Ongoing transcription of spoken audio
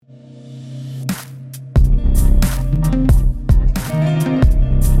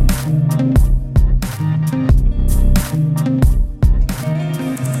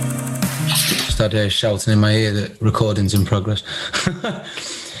dad shouting in my ear that recording's in progress.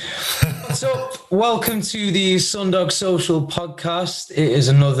 So, welcome to the Sundog Social podcast. It is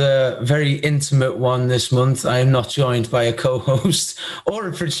another very intimate one this month. I am not joined by a co-host or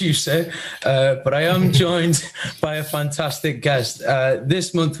a producer, but I am joined by a fantastic guest.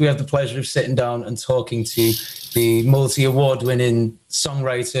 This month, we have the pleasure of sitting down and talking to the multi-award-winning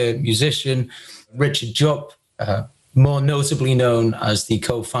songwriter, musician, Richard Jupp, more notably known as the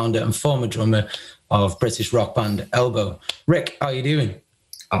co-founder and former drummer of British rock band Elbow. Rick, how are you doing?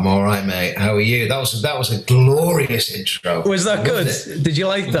 I'm all right, mate. How are you? That was a glorious intro. Was that good? Did you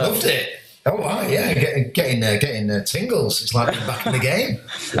like that? Loved it. Oh, wow, yeah. Getting tingles. It's like being back in the game.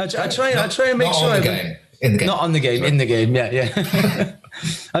 I try and make sure. In the game. Not on the game. Sorry. In the game. Yeah.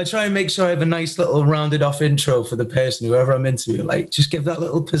 I try and make sure I have a nice little rounded off intro for the person, whoever I'm into. Like, just give that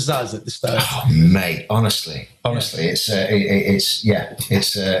little pizzazz at the start. Oh, mate. Honestly, it's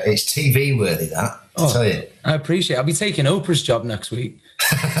TV worthy. That I tell you. I appreciate it. I'll be taking Oprah's job next week.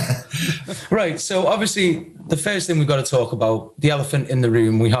 Right. So obviously, the first thing we've got to talk about, the elephant in the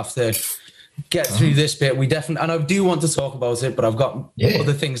room. We have to get through this bit. We definitely, and I do want to talk about it, but I've got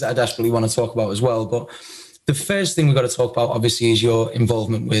other things that I desperately want to talk about as well. But the first thing we've got to talk about, obviously, is your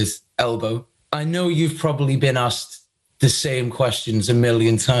involvement with Elbow. I know you've probably been asked the same questions a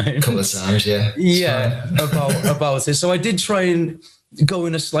million times. A couple of times, yeah. Yeah, about it. So I did try and go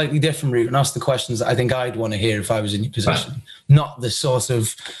in a slightly different route and ask the questions that I think I'd want to hear if I was in your position. Right. Not the sort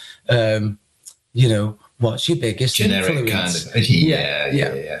of, what's your biggest generic influence? Kind of.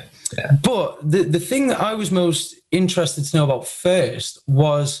 Yeah. But the thing that I was most interested to know about first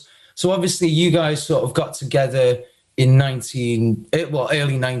was, so obviously you guys sort of got together in early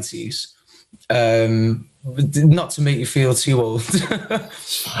 90s. Not to make you feel too old.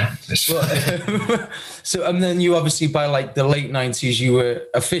 It's fine. So, and then you obviously by like the late 90s, you were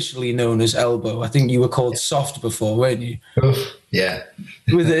officially known as Elbow. I think you were called Soft before, weren't you? Yeah.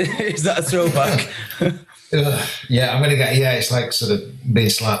 Is that a throwback? Yeah, I'm going to get, it's like sort of being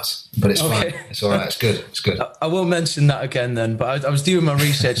slapped, but it's fine. It's all right. It's good. I won't mention that again then, but I was doing my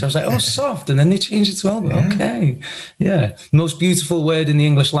research. I was like, oh, Soft. And then they changed it to Elbow. Yeah. Okay. Yeah. Most beautiful word in the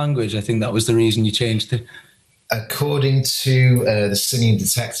English language. I think that was the reason you changed it. According to the Singing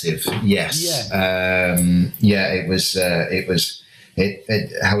Detective, yes. Yeah. It was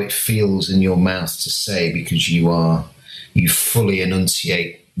how it feels in your mouth to say, because you fully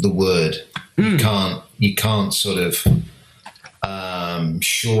enunciate the word. You can't sort of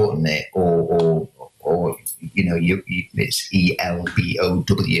shorten it or it's ELBOW.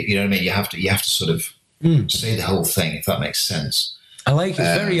 You know what I mean? You have to sort of say the whole thing, if that makes sense. I like it.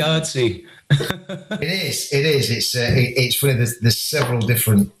 It's very artsy. It is. It's funny. There's several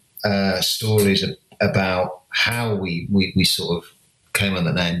different stories about how we sort of came on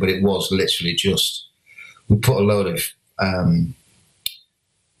that name, but it was literally just we put a load of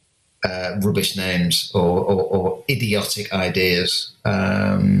rubbish names or idiotic ideas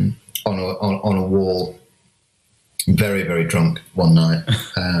on a wall. Very, very drunk one night.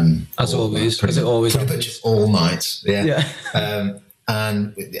 As always. Pretty much all nights. Yeah.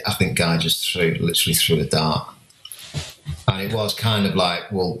 And I think Guy just literally threw a dart. And it was kind of like,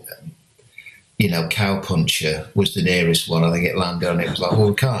 cow puncher was the nearest one. I think it landed and it was like,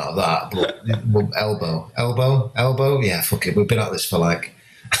 we can't have that. But elbow. Yeah, fuck it. We've been at this for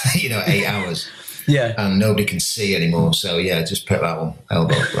 8 hours. Yeah. And nobody can see anymore. So, yeah, just pick that one.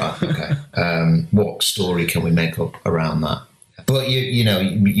 Elbow. Right, okay. What story can we make up around that? But,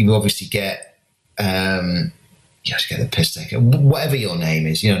 you obviously get... you have to get the piss taken. Whatever your name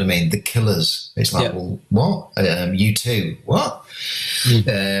is, you know what I mean? The Killers. It's like, well, what? U2. What?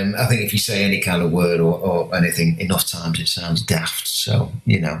 I think if you say any kind of word or anything enough times, it sounds daft. So,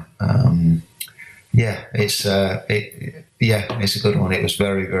 it's a good one. It was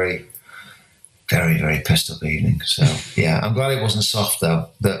very, very, very, very pissed up evening. So, yeah, I'm glad it wasn't Soft, though,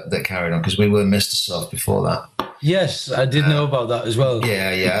 that carried on, because we were Mr. Soft before that. Yes, I did know about that as well.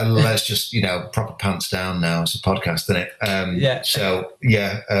 Yeah. Let's just, proper pants down now. It's a podcast, isn't it? So,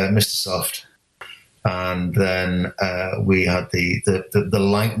 Mr. Soft. And then we had the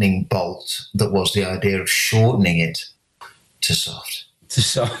lightning bolt that was the idea of shortening it to Soft.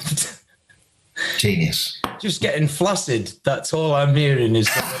 Genius. Just getting flaccid. That's all I'm hearing is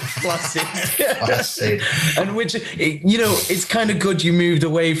flaccid. Flaccid. And which, it's kind of good you moved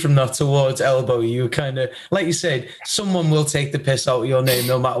away from that towards Elbow. You kind of, like you said, someone will take the piss out of your name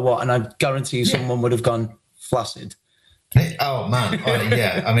no matter what. And I guarantee you someone would have gone flaccid. Oh, man.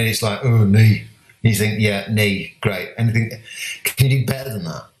 Yeah. I mean, it's like, oh, knee. You think, yeah, knee, great. Anything, can you do better than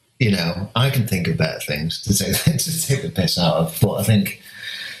that? I can think of better things to take the piss out of. But I think...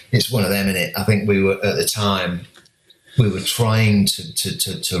 it's one of them, innit? I think we were, at the time, we were trying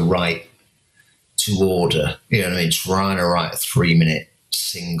to write to order, you know what I mean? Trying to write a 3-minute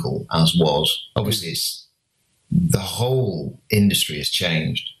single as was. Obviously, it's the whole industry has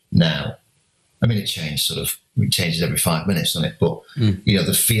changed now. I mean, it changes every 5 minutes, doesn't it? But, you know,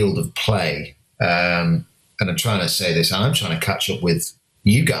 the field of play, and I'm trying to say this, I'm trying to catch up with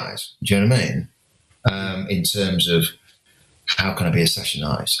you guys, do you know what I mean? In terms of how can I be a session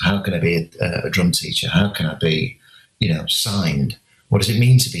artist? How can I be a drum teacher? How can I be, you know, signed? What does it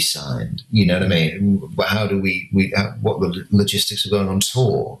mean to be signed? You know what I mean? How do what the logistics of going on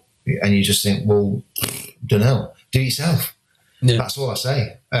tour? And you just think, well, don't know. Do it yourself. Yeah. That's all I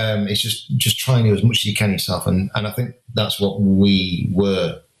say. It's just trying to do as much as you can yourself. And I think that's what we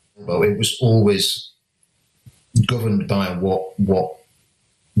were. Well, it was always governed by what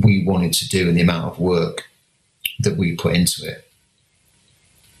we wanted to do and the amount of work that we put into it.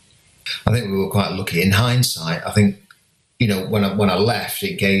 I think we were quite lucky. In hindsight, I think, you know, when I left,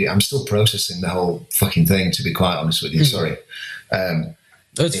 I'm still processing the whole fucking thing, to be quite honest with you. Sorry.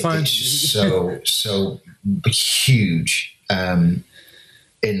 That's fine. It's just so huge, in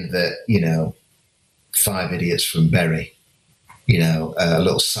that, you know, 5 idiots from Bury, you know, a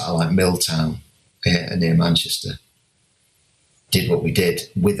little satellite mill town near Manchester, did what we did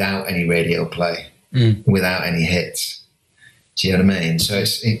without any radio play, without any hits. Do you know what I mean? So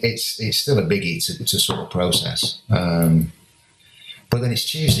it's still a biggie to sort of process. But then it's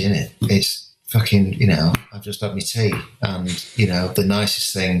Tuesday, isn't it? It's fucking, you know, I've just had my tea, and, you know, the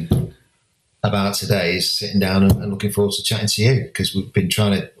nicest thing about today is sitting down and looking forward to chatting to you, because we've been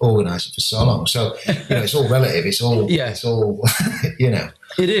trying to organise it for so long. So, you know, it's all relative. It's all, it's all, you know.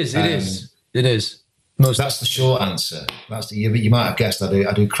 It is. That's the short answer. You might have guessed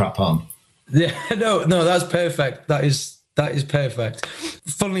I do crap on. Yeah, no, that's perfect. That is perfect.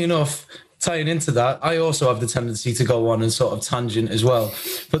 Funnily enough, tying into that, I also have the tendency to go on and sort of tangent as well.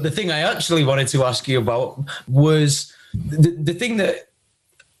 But the thing I actually wanted to ask you about was the thing that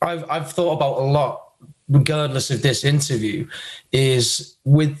I've thought about a lot, regardless of this interview, is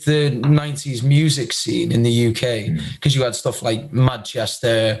with the 90s music scene in the UK, because you had stuff like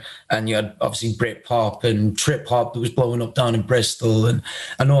Manchester, and you had obviously Britpop and trip hop that was blowing up down in Bristol and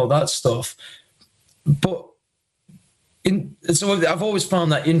all that stuff. But so I've always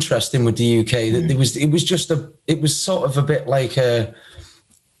found that interesting with the UK, that it was sort of a bit like a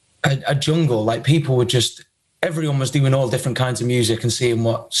jungle. Like, people were just, everyone was doing all different kinds of music and seeing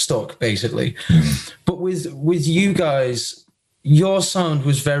what stuck, basically. But with you guys, your sound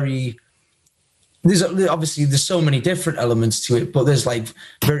was very, there's so many different elements to it, but there's like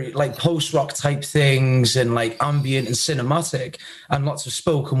very like post-rock type things, and like ambient and cinematic, and lots of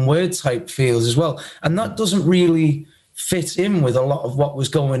spoken word type feels as well. And that doesn't really fit in with a lot of what was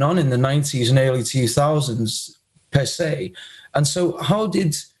going on in the 90s and early 2000s per se. And so how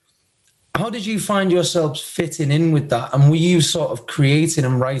did you find yourselves fitting in with that? And were you sort of creating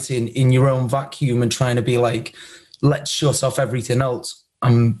and writing in your own vacuum and trying to be like, let's shut off everything else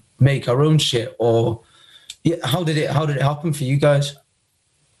and make our own shit? Or how did it happen for you guys?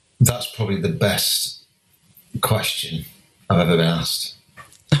 That's probably the best question I've ever been asked.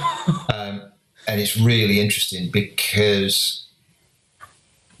 And it's really interesting, because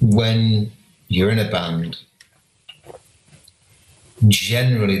when you're in a band,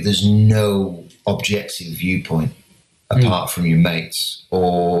 generally there's no objective viewpoint apart from your mates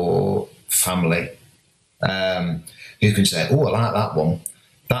or family, who can say, oh, I like that one,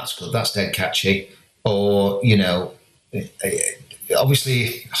 that's good, that's dead catchy. Or, you know,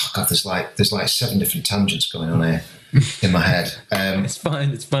 obviously, oh God, there's like 7 different tangents going on here in my head. It's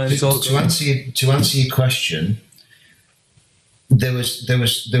fine. It's all to answer your question, there was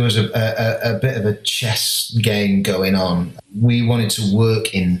a bit of a chess game going on. We wanted to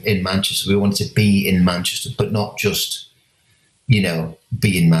work in Manchester. We wanted to be in Manchester, but not just, you know,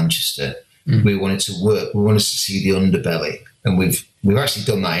 be in Manchester. We wanted to work. We wanted to see the underbelly, and we've actually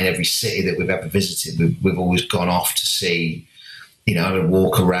done that in every city that we've ever visited. We've always gone off to see, you know, to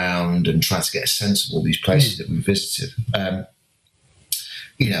walk around and try to get a sense of all these places that we've visited.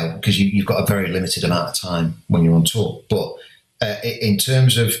 You know, because you've got a very limited amount of time when you're on tour. But in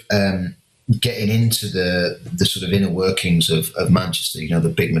terms of getting into the sort of inner workings of Manchester, you know, the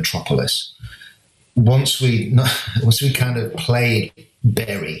big metropolis, once we kind of played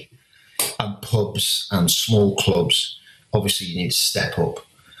Bury and pubs and small clubs, obviously you need to step up.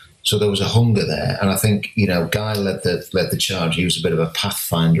 So there was a hunger there, and I think, you know, Guy led the charge. He was a bit of a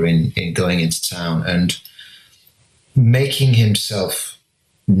pathfinder in going into town and making himself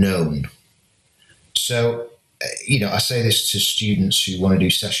known. So I say this to students who want to do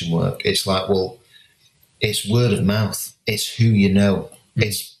session work. It's like, well, it's word of mouth. It's who you know.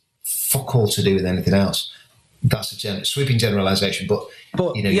 It's fuck all to do with anything else. That's a sweeping generalization, but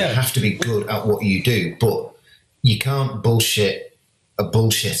you have to be good at what you do, but you can't bullshit a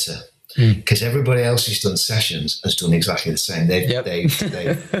bullshitter, because everybody else who's done sessions has done exactly the same.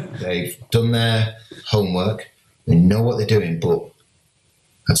 They've done their homework. They know what they're doing, but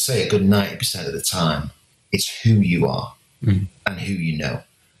I'd say a good 90% of the time, it's who you are and who you know.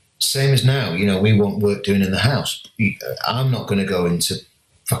 Same as now, we want work doing in the house. I'm not going to go into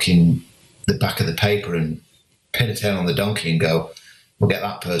fucking the back of the paper and pin a tail on the donkey and go, we'll get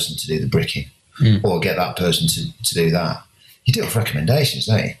that person to do the bricking or get that person to do that. You do have recommendations,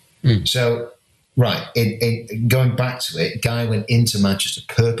 don't you? So, right, going back to it, Guy went into Manchester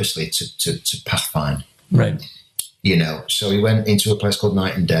purposely to pathfind. Right. So he went into a place called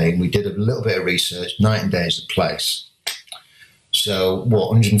Night and Day, and we did a little bit of research. Night and Day is the place. So,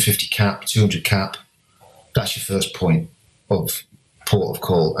 150 cap, 200 cap, that's your first point of port of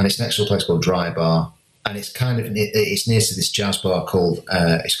call. And it's next to a place called Dry Bar. And it's it's near to this jazz bar called,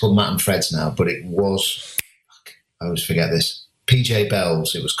 it's called Matt and Fred's now, but it was, I always forget this, PJ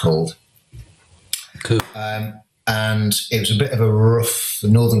Bell's it was called. Cool. And it was a bit of a rough, the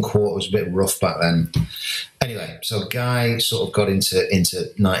Northern Quarter was a bit rough back then. Anyway, so Guy sort of got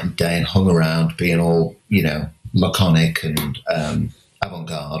into Night and Day and hung around being all, laconic and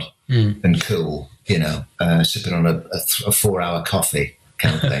avant-garde and cool, sipping on a 4-hour coffee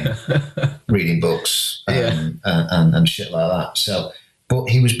kind of thing, reading books and shit like that. So, but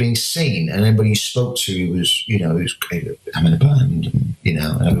he was being seen, and everybody he spoke to was, I'm in a band,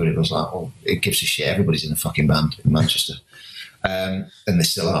 and everybody was like, oh, it gives a shit. Everybody's in a fucking band in Manchester. And they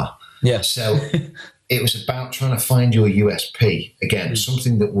still are. Yeah. So it was about trying to find your USP, again,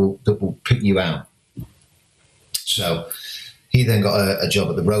 something that will pick you out. So he then got a job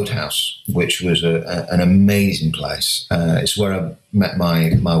at the Roadhouse, which was an amazing place. It's where I met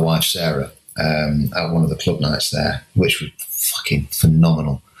my wife, Sarah, at one of the club nights there, which was fucking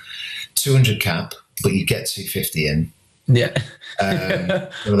phenomenal. 200 cap, but you get 250 in. Yeah.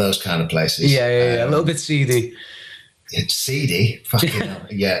 One of those kind of places. Yeah. A little bit seedy. It's seedy. Fucking hell.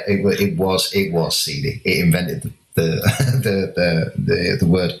 Yeah, it was seedy. It invented the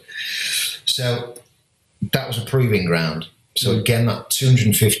word. So that was a proving ground. So again, that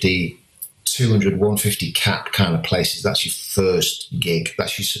 250, 200, 150 cap kind of places, that's your first gig.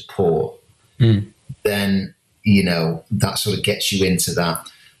 That's your support. Then, that sort of gets you into that.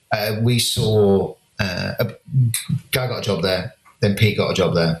 We saw a guy got a job there, then Pete got a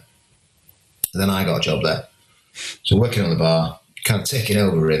job there, then I got a job there. So working on the bar, kind of taking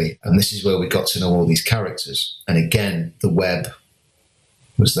over really. And this is where we got to know all these characters. And again, the web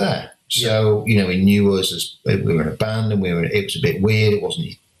was there. So, he knew us as we were in a band, and it was a bit weird. It wasn't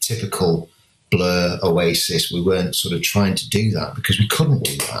your typical Blur, Oasis. We weren't sort of trying to do that because we couldn't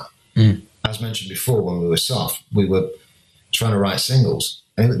do that. As mentioned before, when we were soft, we were trying to write singles,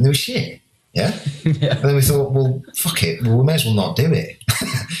 and they were shit. Yeah. And then we thought, well, fuck it. Well, we may as well not do it.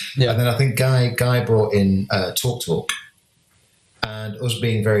 And then I think Guy brought in Talk, and us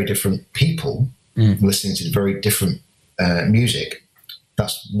being very different people, listening to very different music.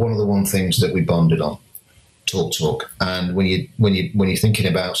 That's one of the things that we bonded on. Talk. And when you're thinking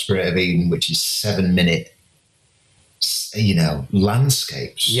about Spirit of Eden, which is 7-minute,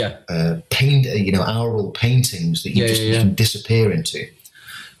 landscapes, paint, aural paintings that you you can disappear into,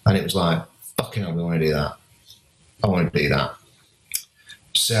 and it was like, fucking hell, we want to do that. I want to do that.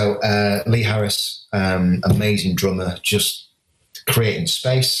 So Lee Harris, amazing drummer, just creating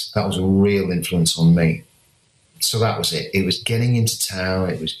space. That was a real influence on me. So that was it. It was getting into town.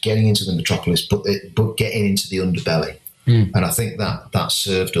 It was getting into the metropolis, but getting into the underbelly. And I think that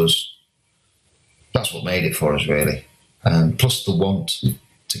served us. That's what made it for us, really. Plus the want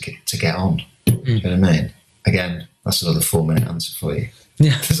to get on. You know what I mean? Again, that's another 4-minute answer for you.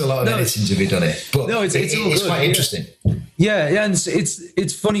 Yeah. There's a lot of editing to be done it, but it's quite interesting. Yeah, and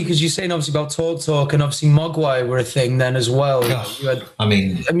it's funny because you're saying obviously about Talk, and obviously Mogwai were a thing then as well. I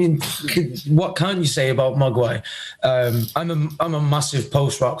mean, what can you say about Mogwai? I'm a massive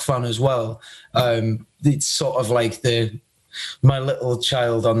post-rock fan as well. It's sort of like my little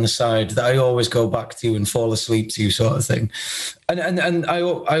child on the side that I always go back to and fall asleep to, sort of thing. And I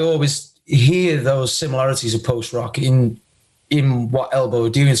always hear those similarities of post-rock in what Elbow are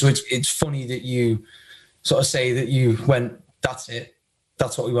doing. So it's funny that you sort of say that you went, that's it,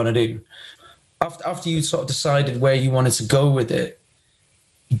 that's what we want to do. After you sort of decided where you wanted to go with it,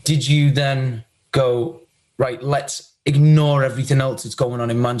 did you then go, right, let's ignore everything else that's going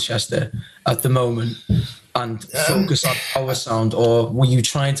on in Manchester at the moment and focus on our sound, or were you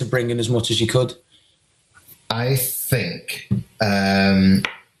trying to bring in as much as you could? I think,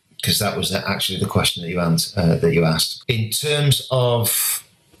 because that was actually the question that you asked. In terms of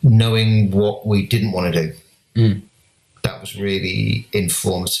knowing what we didn't want to do, that was really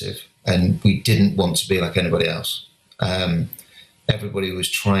informative, and we didn't want to be like anybody else. Everybody was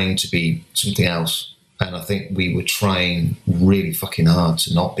trying to be something else, and I think we were trying really fucking hard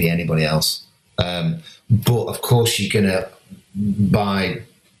to not be anybody else. But of course, you're gonna buy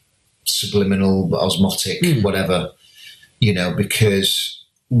subliminal, osmotic, whatever, because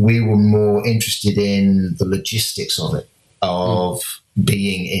we were more interested in the logistics of it, of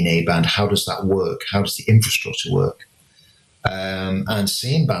being in a band. How does that work? How does the infrastructure work? And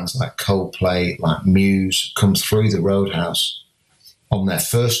seeing bands like Coldplay, like Muse, come through the Roadhouse on their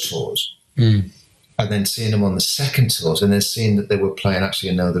first tours, and then seeing them on the second tours, and then seeing that they were playing.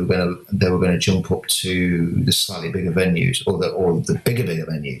 Actually, no, they were going to jump up to the slightly bigger venues, or the bigger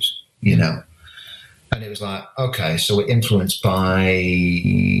venues, And it was like, okay, so we're influenced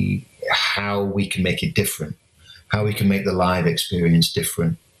by how we can make it different, how we can make the live experience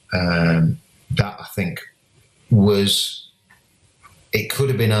different. That I think it could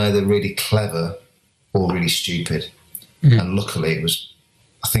have been either really clever or really stupid, and luckily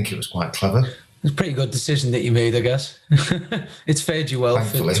I think it was quite clever. It's a pretty good decision that you made, I guess. It's fared you well.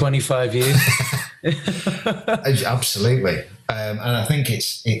 Thankfully. For 25 years. Absolutely. And I think it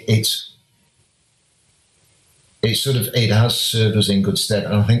has served us in good stead.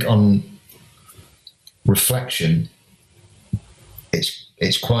 And I think on reflection,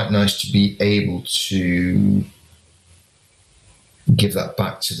 it's quite nice to be able to give that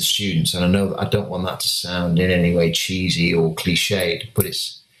back to the students. And I know that I don't want that to sound in any way cheesy or cliched, but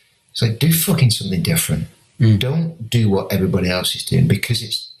it's like, do fucking something different. Don't do what everybody else is doing, because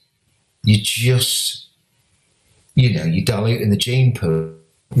you dilute in the gene pool.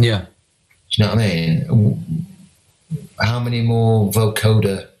 Yeah. Do you know what I mean? How many more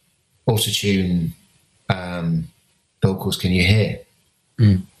vocoder, autotune vocals can you hear?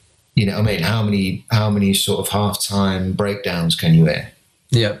 You know what I mean? How many sort of halftime breakdowns can you hear?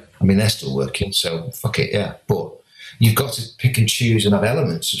 Yeah. I mean, they're still working, so fuck it, yeah. But you've got to pick and choose and have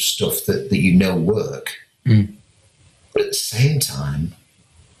elements of stuff that work. But at the same time,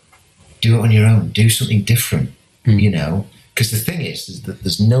 do it on your own. Do something different, Because the thing is that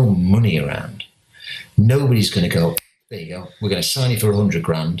there's no money around. Nobody's going to go, there you go, we're going to sign you for 100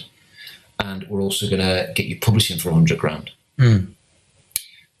 grand, and we're also going to get you publishing for 100 grand.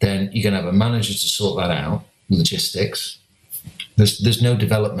 Then you're going to have a manager to sort that out, logistics. There's no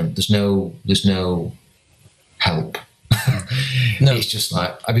development. There's no help. No. It's just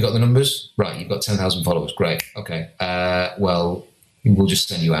like, have you got the numbers? Right, you've got 10,000 followers. Great. Okay. Well, we'll just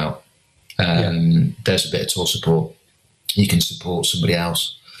send you out. There's a bit of tour support. You can support somebody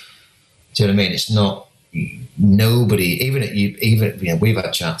else. Do you know what I mean? It's not nobody. Even we've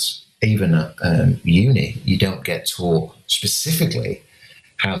had chats. Even at uni, you don't get taught specifically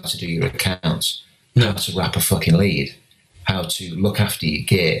how to do your accounts, how to wrap a fucking lead, how to look after your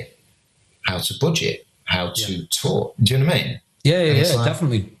gear, how to budget, how to tour. Do you know what I mean? Yeah, like,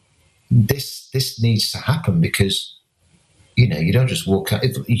 definitely. This needs to happen, because you don't just walk out.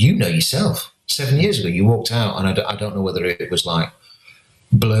 Yourself. 7 years ago, you walked out, and I don't know whether it was like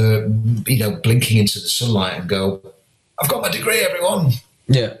blur, blinking into the sunlight and go, "I've got my degree, everyone."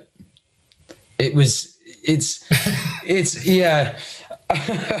 Yeah. It's yeah.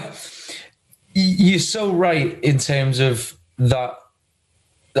 You're so right in terms of that.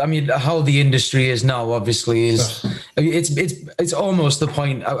 I mean, how the industry is now, obviously, is it's almost the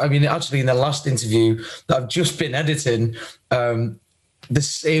point. I mean, actually, in the last interview that I've just been editing, the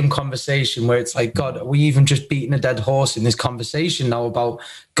same conversation where it's like, God, are we even just beating a dead horse in this conversation now about,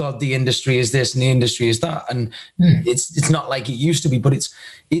 God, the industry is this and the industry is that, and it's not like it used to be. But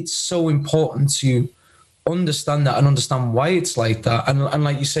it's so important to understand that and understand why it's like that. And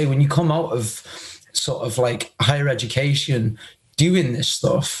like you say, when you come out of sort of like higher education doing this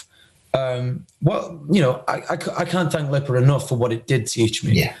stuff, I can't thank Lipper enough for what it did teach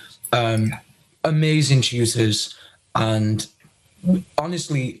me. Amazing tutors, and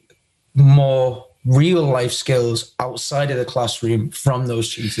honestly more real life skills outside of the classroom from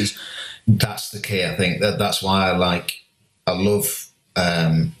those tutors. That's the key. I think that's why I love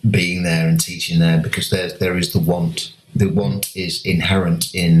being there and teaching there, because there is the want. The want is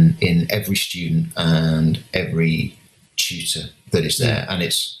inherent in every student and every tutor that is there, and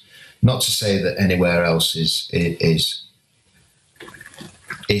it's not to say that anywhere else is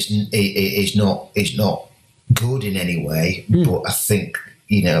not good in any way, but I think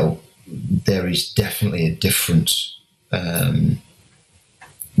there is definitely a difference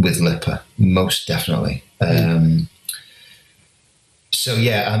with Lipper, most definitely. So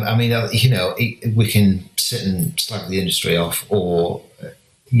yeah, I mean, we can sit and slag the industry off, or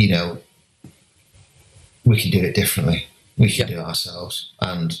we can do it differently. We can do it ourselves,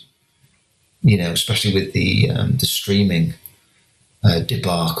 and especially with the streaming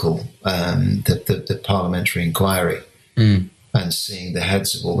debacle, the parliamentary inquiry, and seeing the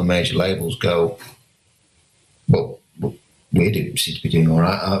heads of all the major labels go, well, we seem to be doing all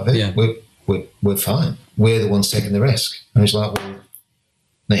right out of it. Yeah. We're fine. We're the ones taking the risk. And it's like, well,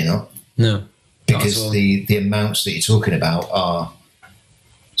 no, you're not. No. Because the amounts that you're talking about are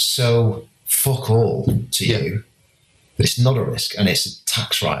so fuck all to you that it's not a risk, and it's a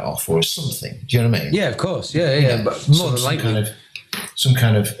tax write-off or something. Do you know what I mean? Yeah, of course. Yeah. But more than likely. Some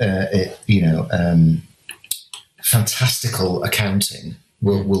kind of fantastical accounting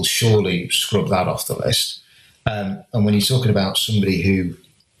will surely scrub that off the list. And when you're talking about somebody who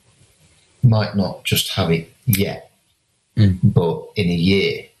might not just have it yet, but in a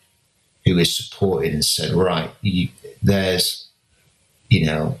year, who is supported and said, right, there's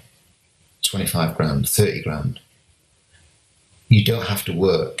 25 grand, 30 grand. You don't have to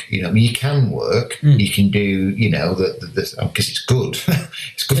work. You can work. You can do, because it's good.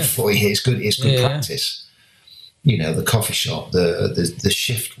 It's good for you. It's good practice. The coffee shop, the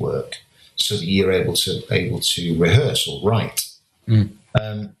shift work, so that you're able to rehearse or write.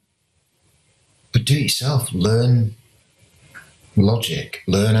 But do it yourself. Learn Logic.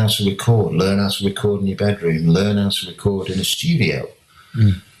 Learn how to record. Learn how to record in your bedroom. Learn how to record in a studio.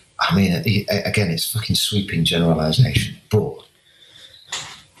 I mean, again, it's fucking sweeping generalisation, but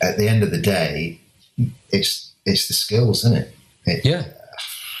at the end of the day, it's the skills, isn't it?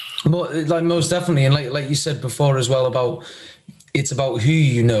 Like most definitely, and like you said before as well, it's about who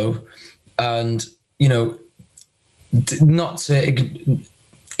you know, and not to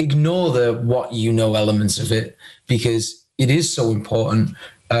ignore the what you know elements of it, because it is so important.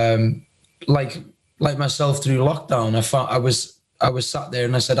 Like myself through lockdown, I was sat there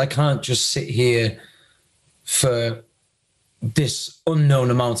and I said, I can't just sit here for this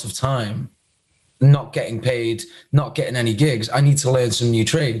unknown amount of time, not getting paid, not getting any gigs. I need to learn some new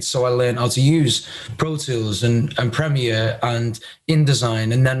trades. So I learned how to use Pro Tools and Premiere and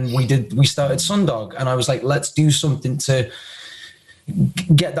InDesign. And then we started Sundog, and I was like, let's do something to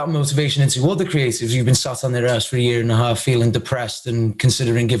get that motivation into other creatives who've been sat on their ass for a year and a half, feeling depressed and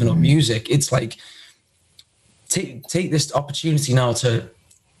considering giving up music. It's like, take this opportunity now to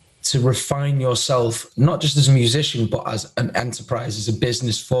refine yourself, not just as a musician, but as an enterprise, as a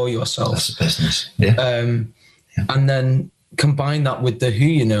business for yourself. That's a business, yeah. And then combine that with the who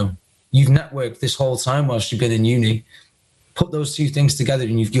you know. You've networked this whole time whilst you've been in uni. Put those two things together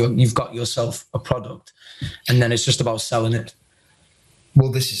and you've got yourself a product. And then it's just about selling it. Well,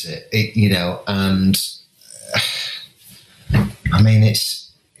 this is it, and I mean,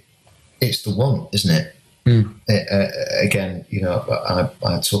 it's the one, isn't it? Again, I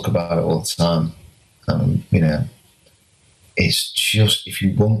talk about it all the time. It's just, if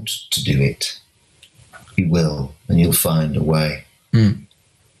you want to do it, you will, and you'll find a way. And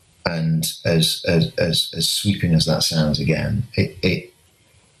as sweeping as that sounds, again, it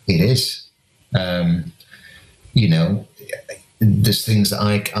is. There's things that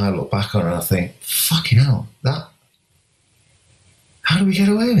I look back on and I think, fucking hell, how do we get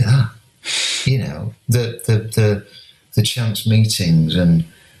away with that? The chance meetings and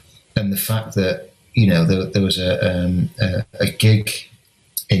the fact that there was a gig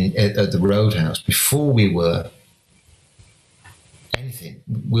at the Roadhouse before we were anything.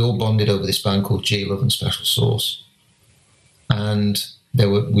 We all bonded over this band called G Love and Special Sauce, and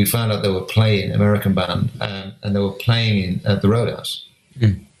we found out they were playing, American band, and they were playing at the Roadhouse.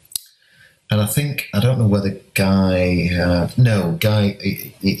 And I don't know whether Guy,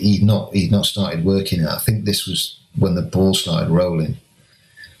 he'd not started working. I think this was when the ball started rolling.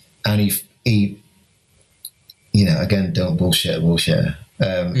 And he again, don't bullshit.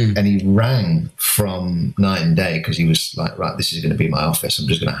 And he rang from night and day, because he was like, right, this is going to be my office. I'm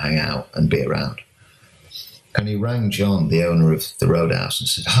just going to hang out and be around. And he rang John, the owner of the Roadhouse, and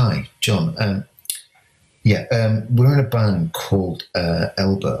said, hi, John. We're in a band called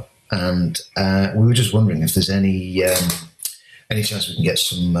Elbow. And we were just wondering if there's any chance we can get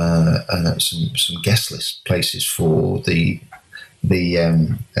some guest list places for the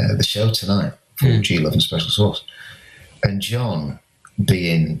show tonight for G Love and Special Sauce. And John,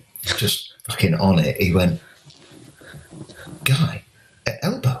 being just fucking on it, he went, Guy, at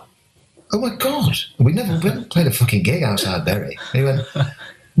Elbow? Oh my God, we never played a fucking gig outside Bury. And he went,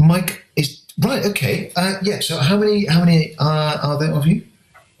 Mike is right. Okay. Yeah. So how many are there of you?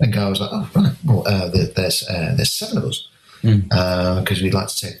 And Guy was like, oh right. Well, there's 7 of us because we'd like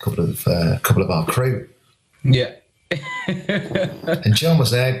to take a couple of our crew. Yeah. And John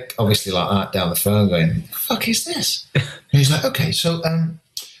was there, obviously like that down the phone, going, "The fuck is this?" And he's like, "Okay, so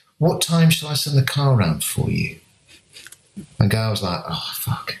what time shall I send the car around for you?" And Guy was like, "Oh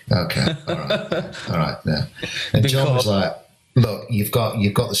fuck. Okay. All right. Yeah." And John was like, "Look, you've got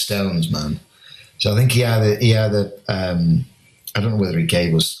the stones, man." So I think he either I don't know whether he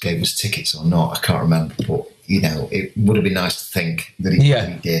gave us tickets or not. I can't remember, but it would have been nice to think that he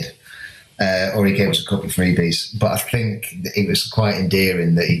did, or he gave us a couple of freebies. But I think it was quite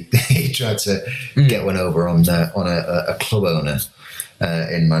endearing that he tried to get one over on a club owner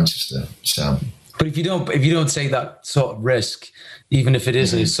in Manchester. So, but if you don't take that sort of risk, even if it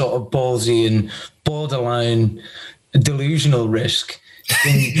is a sort of ballsy and borderline delusional risk,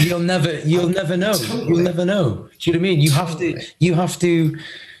 then you'll never know. Totally. You'll never know. Do you know what I mean? You have to.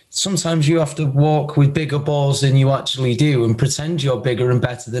 Sometimes you have to walk with bigger balls than you actually do, and pretend you're bigger and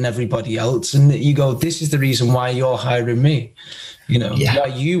better than everybody else. And you go, "This is the reason why you're hiring me."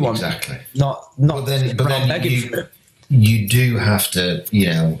 Why you want exactly. me. Not. But then you do have to.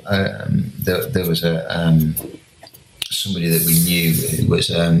 There was somebody that we knew who was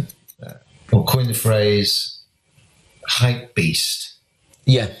coined the phrase "hype beast."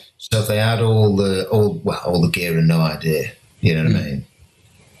 Yeah. So they had all the gear and no idea. You know what I mean?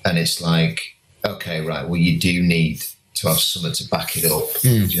 And it's like, okay, right. Well, you do need to have something to back it up. Do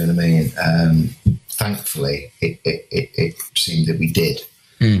you know what I mean? Thankfully, it seemed that we did,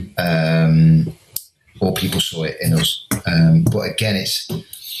 or people saw it in us. But again, it's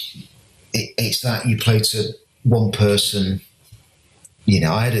that you play to one person.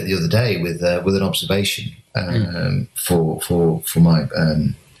 I had it the other day with an observation for my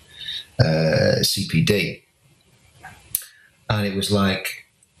CPD, and it was like,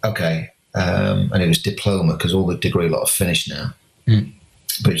 okay, and it was diploma because all the degree lot are finished now,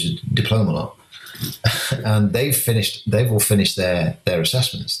 but it's a diploma lot, and they've all finished their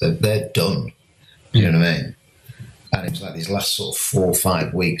assessments. They're done. You know what I mean? And it was like these last sort of 4 or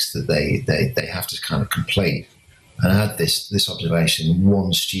 5 weeks that they have to kind of complete. And I had this observation.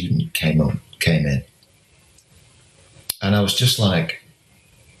 One student came in, and I was just like,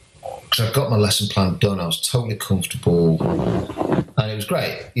 because I've got my lesson plan done, I was totally comfortable, and it was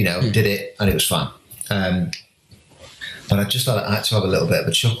great. Did it, and it was fun. But I just thought I had to have a little bit of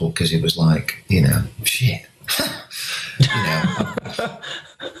a chuckle because it was like, shit.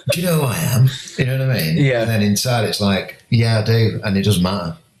 Do you know who I am? You know what I mean? Yeah. And then inside it's like, yeah, I do, and it doesn't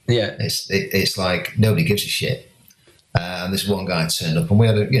matter. Yeah. It's like nobody gives a shit. And this one guy turned up, and we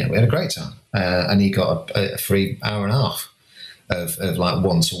had a great time, and he got a free hour and a half of like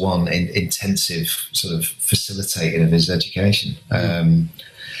one-to-one intensive sort of facilitating of his education.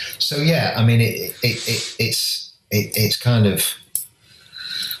 So yeah, I mean, it's kind of,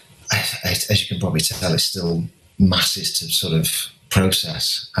 as you can probably tell, it's still masses to sort of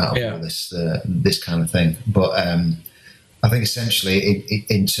process out of all this kind of thing. But I think essentially,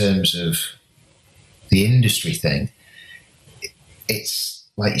 in terms of the industry thing, it's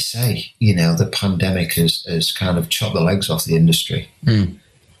like you say, the pandemic has kind of chopped the legs off the industry. Well,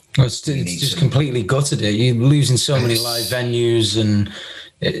 it's just completely gutted it. You're losing so many live venues, and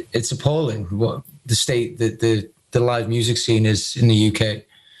it's appalling what the state that the live music scene is in the UK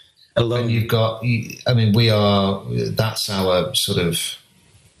alone. And you've got, that's our sort of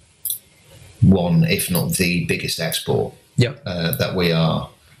one, if not the biggest export that we are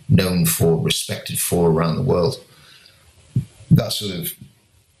known for, respected for around the world. That sort of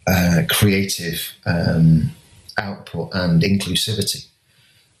creative output and inclusivity,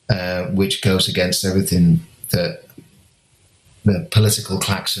 which goes against everything that the political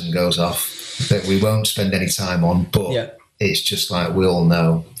klaxon goes off, that we won't spend any time on, but it's just like we all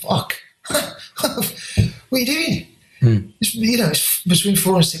know, fuck, what are you doing? It's between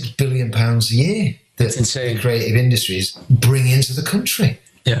 £4 and £6 billion a year that the creative industries bring into the country.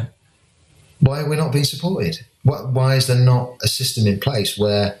 Yeah. Why are we not being supported? Why is there not a system in place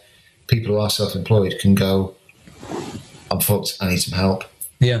where people who are self-employed can go, I'm fucked, I need some help?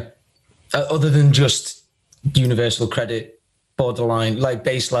 Yeah. Other than just universal credit, borderline, like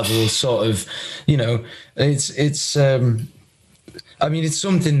base level sort of, it's I mean, it's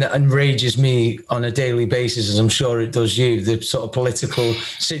something that enrages me on a daily basis, as I'm sure it does you, the sort of political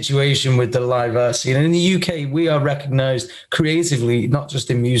situation with the live art scene. And in the UK, we are recognised creatively, not just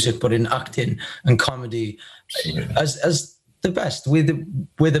in music, but in acting and comedy, as the best. We're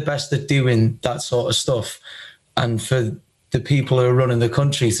the best at doing that sort of stuff. And for the people who are running the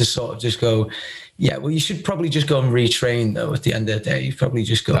country to sort of just go, yeah, well, you should probably just go and retrain, though. At the end of the day, you probably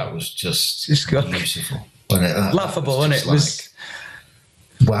just go. That was just go, beautiful. Laughable, wasn't it? Like,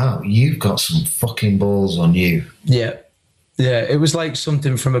 wow, you've got some fucking balls on you. Yeah. Yeah, it was like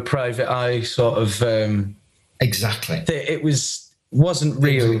something from a private eye sort of. Exactly. It wasn't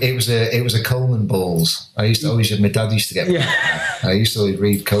real. It was a Coleman balls. I used to always. My dad used to get. Yeah. I used to always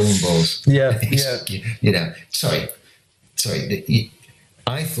read Coleman balls. Yeah. You know. Sorry.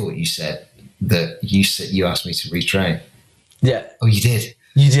 I thought you said that you asked me to retrain. Yeah. Oh, you did.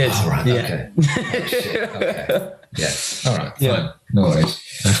 You did. Oh, right. Yeah. Okay. Oh, shit. Okay. Yeah. All right. Fine. Yeah. No worries.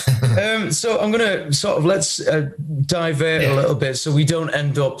 So I'm going to sort of let's divert a little bit so we don't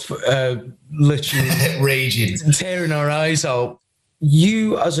end up literally raging, tearing our eyes out.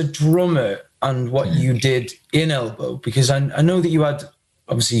 You as a drummer and what you did in Elbow, because I know that you had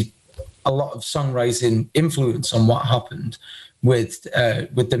obviously a lot of songwriting influence on what happened with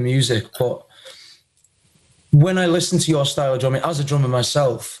the music, but when I listen to your style of drumming as a drummer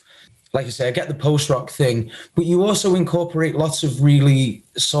myself, like I say, I get the post-rock thing, but you also incorporate lots of really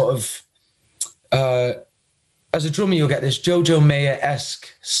sort of, as a drummer, you'll get this Jojo Mayer-esque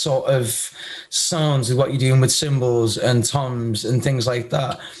sort of sounds with what you're doing with cymbals and toms and things like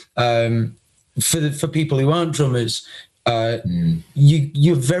that. For people who aren't drummers,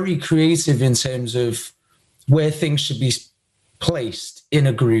 you're very creative in terms of where things should be placed in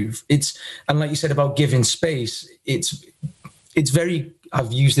a groove. And like you said about giving space, it's very,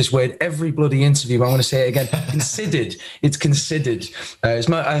 I've used this word every bloody interview. I want to say it again. Considered. It's considered. I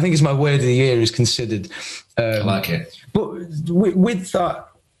think it's my word of the year is considered. I like it. But with that,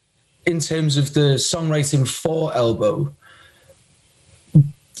 in terms of the songwriting for Elbow,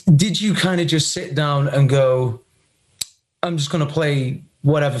 did you kind of just sit down and go, I'm just going to play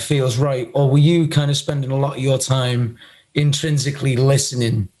whatever feels right? Or were you kind of spending a lot of your time intrinsically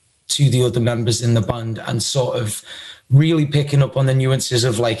listening to the other members in the band and sort of really picking up on the nuances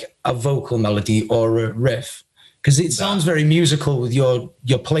of like a vocal melody or a riff? Because it sounds very musical with your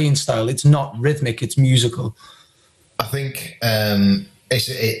playing style. It's not rhythmic, it's musical. I think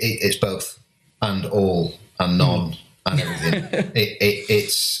it's both and all and none and everything.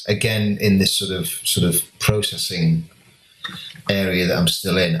 It's again in this sort of processing area that I'm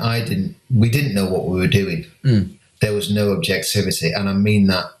still in. We didn't know what we were doing. There was no objectivity, and I mean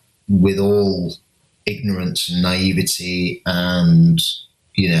that with all ignorance and naivety, and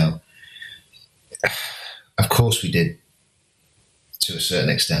of course we did to a certain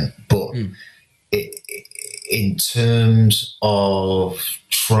extent, but in terms of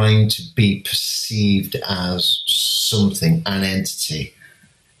trying to be perceived as something, an entity,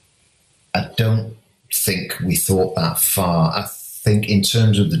 I don't think we thought that far. I think in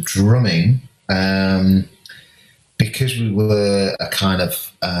terms of the drumming, because we were a kind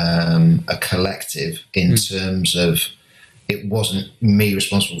of a collective in terms of it wasn't me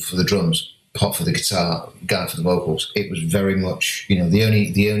responsible for the drums, Pop for the guitar, Guy for the vocals. It was very much, the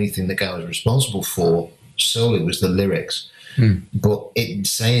only thing that Guy was responsible for solely was the lyrics. But in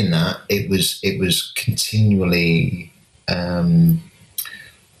saying that, it was continually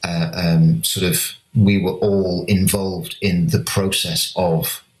sort of, we were all involved in the process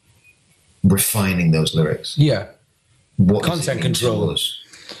of refining those lyrics. Yeah. What content control.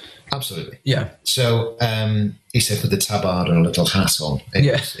 Absolutely. Yeah. So he said put the tabard and a little hat on.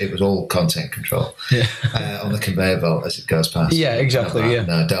 It was all content control. Yeah. On the conveyor belt as it goes past. Yeah, exactly.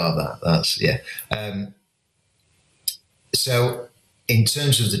 No, don't have that. That's so in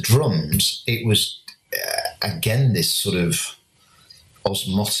terms of the drums, it was again this sort of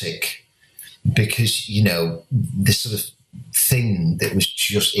osmotic, because this sort of thing that was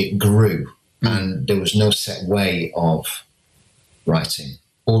just, it grew, and there was no set way of writing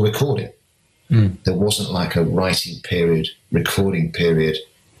or recording. There wasn't like a writing period, recording period,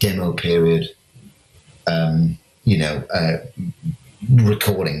 demo period,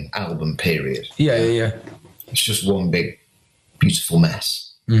 recording album period. Yeah. It's just one big beautiful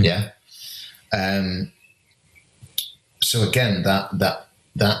mess. Yeah. So again,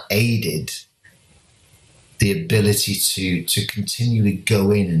 that aided the ability to continually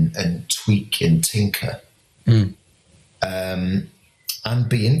go in and tweak and tinker, and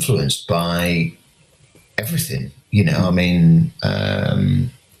be influenced by everything.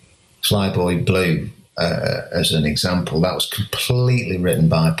 Flyboy Blue, as an example, that was completely written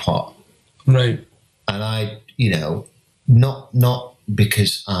by Pop. Right. And I, not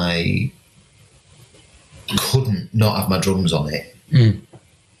because I couldn't not have my drums on it.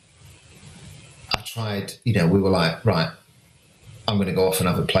 I tried, we were like, right, I'm going to go off and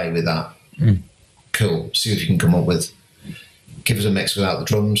have a play with that. Cool. See if you can come up with give us a mix without the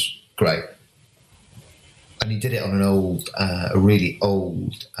drums. Great. And he did it on an old, a really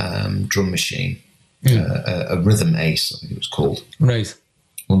old drum machine, a Rhythm Ace, I think it was called. Right.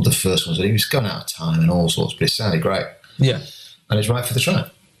 One of the first ones. He was going out of time and all sorts, but it sounded great. Yeah. And it's right for the track.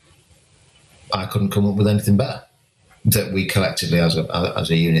 I couldn't come up with anything better that we collectively as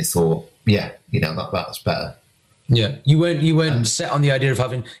a unit thought, yeah, that's better. Yeah, you weren't set on the idea of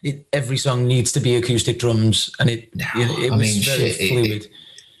having it. Every song needs to be acoustic drums, and it was very fluid.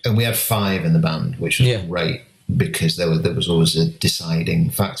 And we had 5 in the band, which was great because there was always a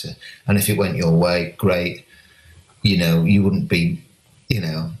deciding factor. And if it went your way, great. You wouldn't be,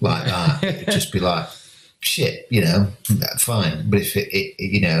 like that. It'd just be like, shit, fine. But if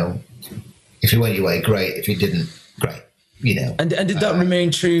if it went your way, great. If it didn't, great. And did that remain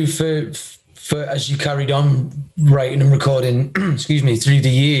true for as you carried on writing and recording, excuse me, through the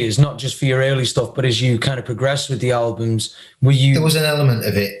years, not just for your early stuff, but as you kind of progressed with the albums, there was an element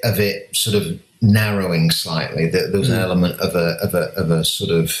of it sort of narrowing slightly. There was an element of a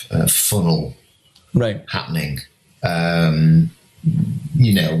sort of funnel happening,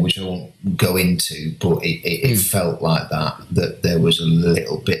 which I won't go into, but it felt like that there was a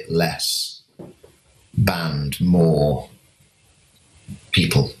little bit less band, more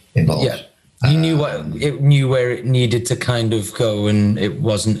people involved. Yeah. You knew where it needed to kind of go, and it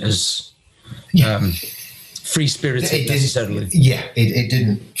wasn't as free-spirited necessarily. Yeah, it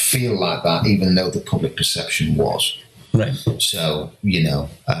didn't feel like that, even though the public perception was. Right. So,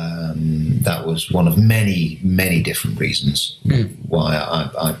 that was one of many, many different reasons why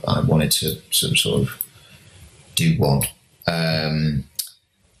I wanted to sort of do one.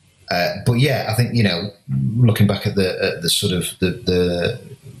 But yeah, I think, looking back at the sort of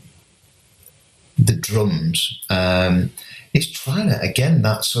the drums, it's trying to, again,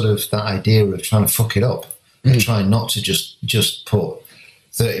 that idea of trying to fuck it up and trying not to just put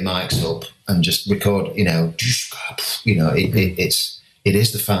 30 mics up and just record, it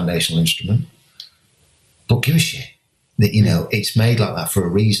is the foundational instrument, but give a shit that, it's made like that for a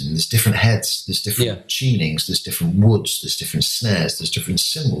reason. There's different heads, there's different tunings, there's different woods, there's different snares, there's different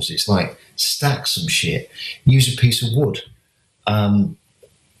cymbals. It's like stack some shit, use a piece of wood.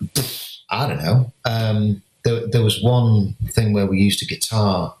 I don't know. There was one thing where we used a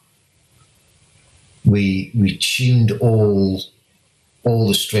guitar. We tuned all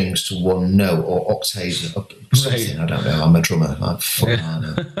the strings to one note or octaves up something. Right. I don't know. I'm a drummer. I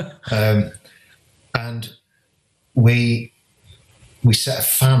know. And we set a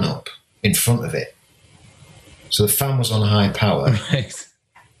fan up in front of it, so the fan was on high power, right,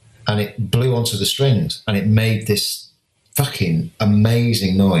 and it blew onto the strings, and it made this fucking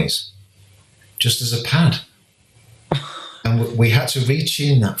amazing noise. Just as a pad. And we had to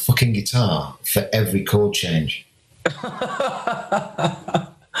retune that fucking guitar for every chord change. We had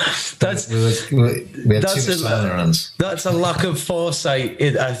too much time on our hands. That's a lack of foresight,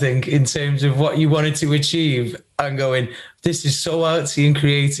 I think, in terms of what you wanted to achieve and going, this is so artsy and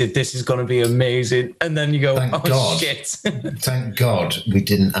creative, this is going to be amazing. And then you go, shit. Thank God we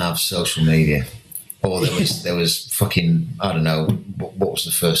didn't have social media. Or there was fucking, I don't know, what was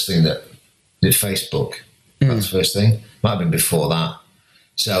the first thing that... Did Facebook. That's the first thing. Might have been before that.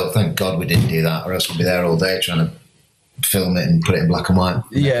 So thank God we didn't do that, or else we'd be there all day trying to film it and put it in black and white.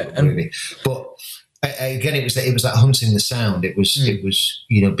 Yeah. But again, it was that hunting the sound. It was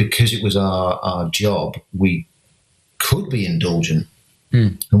because it was our job, we could be indulgent.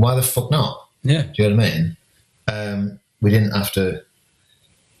 And why the fuck not? Yeah. Do you know what I mean? We didn't have to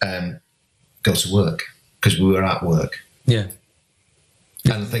go to work because we were at work. Yeah.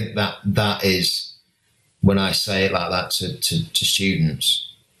 And I think that is, when I say it like that to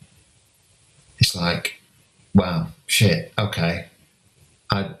students, it's like, wow, shit, okay.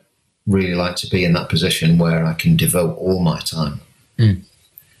 I'd really like to be in that position where I can devote all my time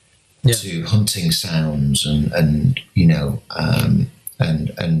to hunting sounds and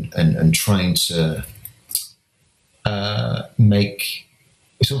trying to make,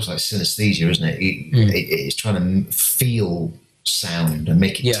 it's almost like synesthesia, isn't it? It's trying to feel sound and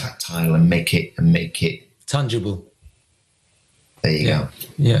make it tactile and make it tangible. There you go.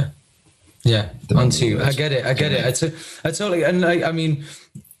 Yeah. Onto you. I get it. I totally, and I mean,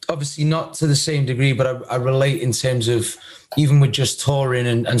 obviously not to the same degree, but I relate in terms of even with just touring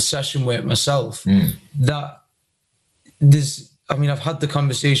and session work myself, that there's, I mean, I've had the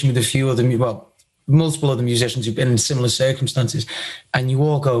conversation with a few other, multiple other musicians who've been in similar circumstances, and you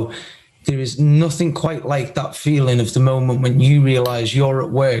all go, there is nothing quite like that feeling of the moment when you realize you're at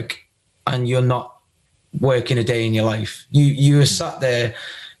work and you're not working a day in your life. You are sat there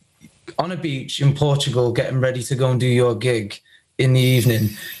on a beach in Portugal getting ready to go and do your gig, in the evening,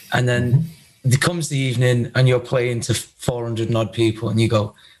 and then comes the evening and you're playing to 400 and odd people, and you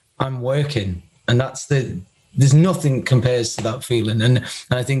go, I'm working. And there's nothing compares to that feeling. And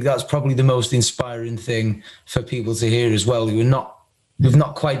I think that's probably the most inspiring thing for people to hear as well, who've not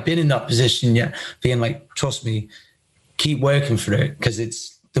quite been in that position yet, being like, trust me, keep working for it, because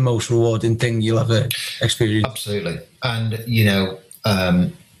it's the most rewarding thing you'll ever experience. Absolutely. And,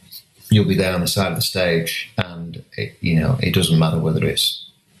 you'll be there on the side of the stage, and it doesn't matter whether it's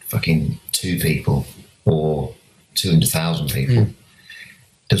fucking 2 people or 200,000 people.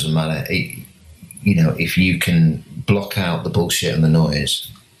 Doesn't matter. If you can block out the bullshit and the noise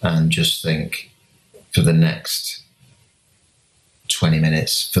and just think, for the next 20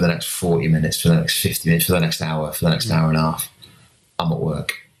 minutes, for the next 40 minutes, for the next 50 minutes, for the next hour, for the next hour and a half, I'm at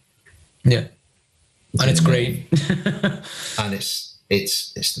work. Yeah. And it's great. And it's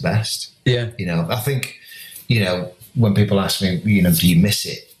the best. Yeah. I think, when people ask me, do you miss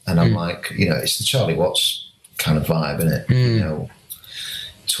it? And I'm like, it's the Charlie Watts kind of vibe, isn't it?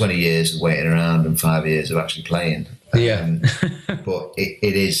 20 years of waiting around and 5 years of actually playing. Yeah. But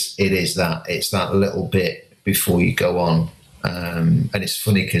it is that, it's that little bit before you go on. And it's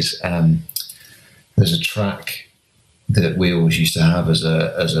funny because there's a track that we always used to have as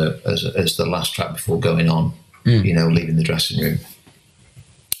the last track before going on, leaving the dressing room.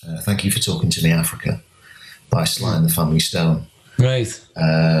 Thank You for Talking to Me, Africa, by Sly and the Family Stone. Right.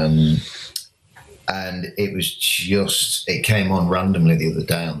 And it came on randomly the other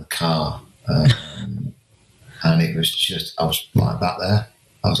day on the car. And it was just, I was like that there.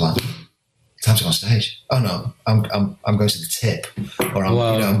 I was like, time to go on stage. Oh no, I'm going to the Tip, or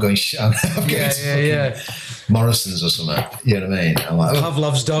I'm going to Morrison's or something. You know what I mean? I'm like,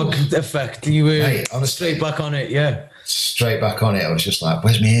 Pavlov's dog effect. You were straight back on it, yeah. Straight back on it. I was just like,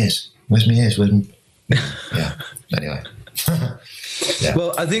 where's my ears? Yeah. Anyway. Yeah.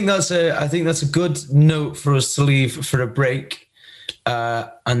 Well, I think that's a good note for us to leave for a break,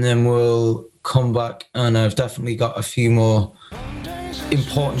 and then we'll come back. And I've definitely got a few more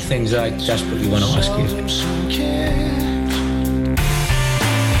important things I desperately want to ask you.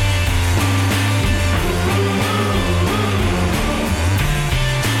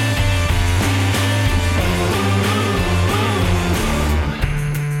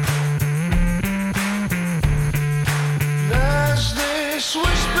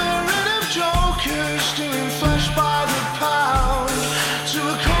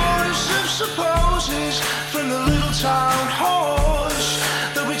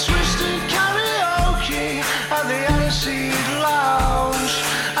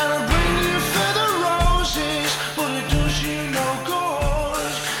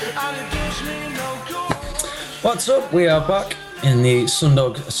 What's up? We are back in the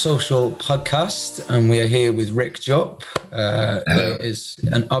Sundog Social Podcast, and we are here with Rick Jupp. It is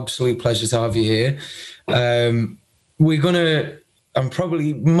an absolute pleasure to have you here. I'm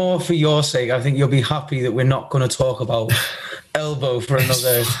probably more for your sake, I think you'll be happy that we're not going to talk about Elbow for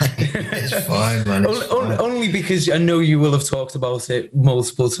another... It's fine, man. Only because I know you will have talked about it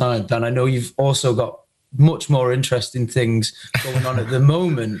multiple times, and I know you've also got much more interesting things going on at the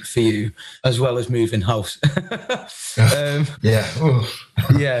moment for you, as well as moving house. Yeah.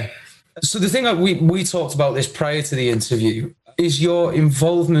 So the thing that we talked about this prior to the interview is your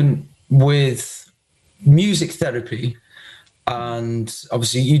involvement with music therapy, and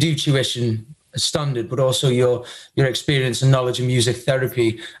obviously you do tuition standard, but also your experience and knowledge of music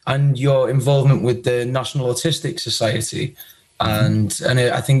therapy and your involvement with the National Autistic Society. And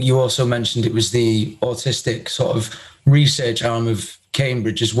I think you also mentioned it was the autistic sort of research arm of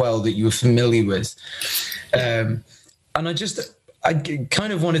Cambridge as well that you were familiar with. And I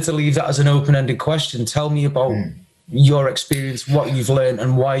kind of wanted to leave that as an open-ended question. Tell me about your experience, what you've learned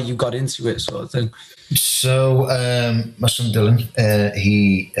and why you got into it, sort of thing. So my son Dylan,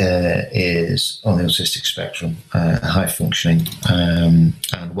 he is on the autistic spectrum, high functioning. And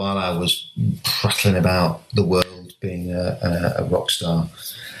while I was prattling about the world, being a rock star,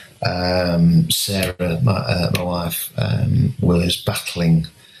 Sarah, my wife, was battling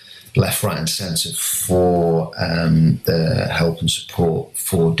left, right and centre for the help and support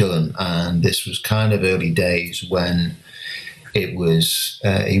for Dylan. And this was kind of early days when it was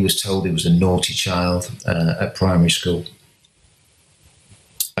he was told he was a naughty child at primary school.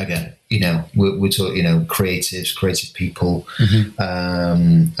 Again, we're talking, creative people,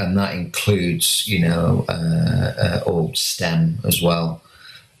 and that includes, all STEM as well.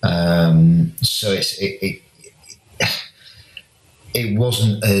 So it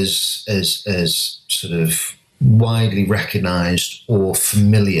wasn't as sort of widely recognised or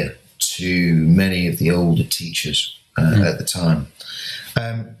familiar to many of the older teachers at the time.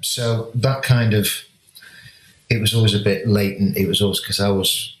 So that kind of, it was always a bit latent. It was always because I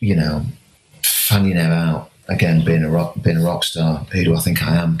was, fanning it out again, being a rock star. Who do I think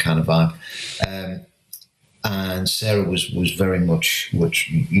I am? Kind of vibe. And Sarah was very much,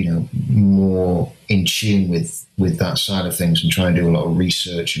 more in tune with that side of things and trying to do a lot of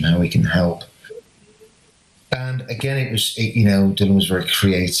research and how we can help. And again, Dylan was very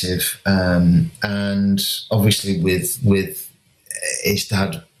creative, and obviously with his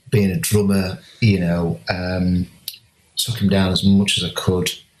dad being a drummer, took him down as much as I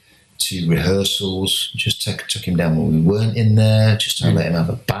could to rehearsals. Just took him down when we weren't in there, just to let him have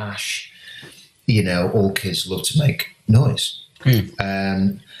a bash. All kids love to make noise,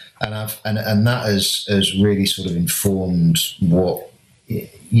 and that has really sort of informed what.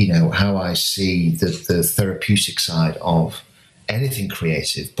 How I see the therapeutic side of anything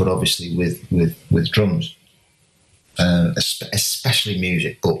creative, but obviously with drums, especially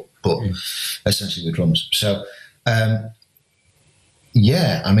music, but essentially with drums. So, I'm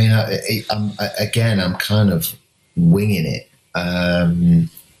kind of winging it.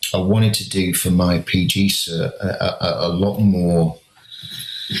 I wanted to do for my PG cert a lot more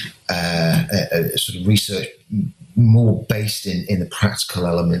sort of research, more based in the practical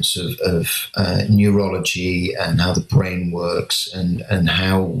elements of neurology and how the brain works and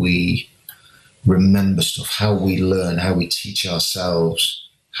how we remember stuff, how we learn, how we teach ourselves,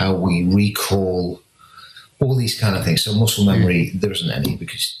 how we recall, all these kind of things. So muscle memory, there isn't any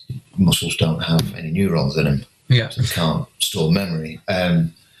because muscles don't have any neurons in them. Yeah. So they can't store memory.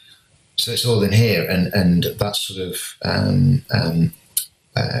 So it's all in here, and that's sort of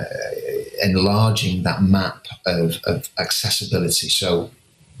enlarging that map of accessibility. So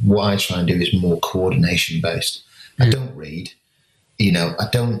what I try and do is more coordination based. I don't read, I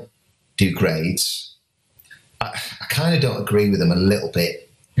don't do grades. I kind of don't agree with them a little bit,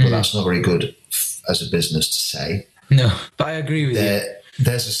 but that's not very good as a business to say. No, but I agree with you.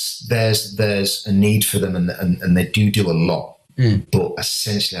 There's a need for them, and they do a lot. But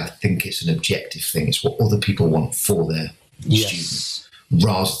essentially, I think it's an objective thing. It's what other people want for their student,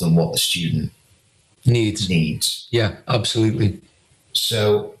 rather than what the student needs. Yeah, absolutely.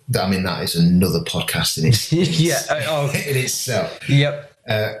 So, that is another podcast in itself. In itself. Yep.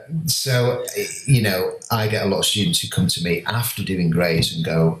 So, I get a lot of students who come to me after doing grades and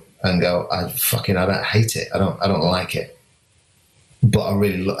go, I don't hate it. I don't like it, but I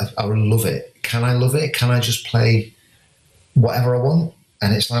really love it. Can I love it? Can I just play whatever I want?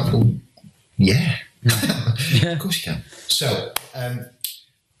 And it's like, well, yeah. Of course you can. So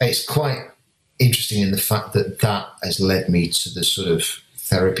it's quite interesting in the fact that has led me to the sort of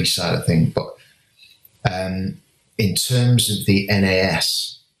therapy side of things. But in terms of the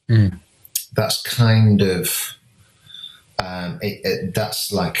NAS, that's kind of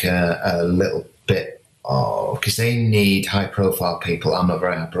that's like a little bit because they need high profile people. I'm not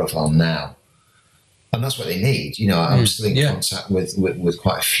very high profile now. And that's what they need. I'm still in contact with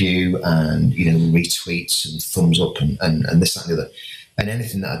quite a few, and, retweets and thumbs up and this, that, and the other. And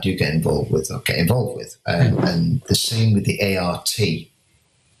anything that I do get involved with, I'll get involved with. And the same with the ART,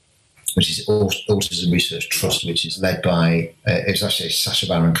 which is Autism Research Trust, which is led by, it's actually Sacha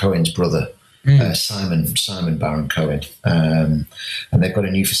Baron Cohen's brother, Simon Baron Cohen. And they've got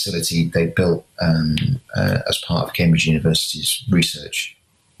a new facility they built as part of Cambridge University's research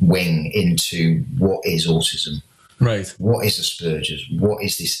wing into what is autism, right? What is Asperger's? What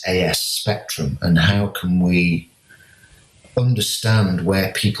is this AS spectrum? And how can we understand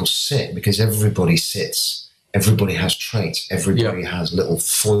where people sit? Because everybody sits, everybody has traits, everybody has little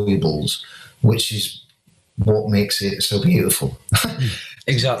foibles, which is what makes it so beautiful.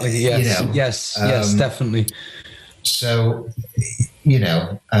 Exactly. Yes. Yes, definitely. So,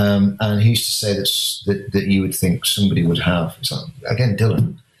 and he used to say that you would think somebody would have, it's like, again,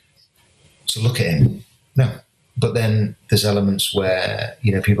 Dylan. So look at him. No. But then there's elements where,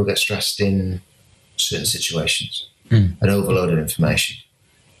 people get stressed in certain situations and overloaded information.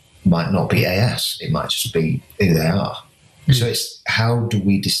 Might not be AS. It might just be who they are. So it's how do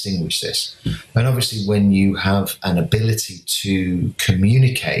we distinguish this? And obviously when you have an ability to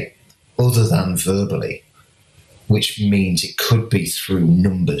communicate other than verbally, which means it could be through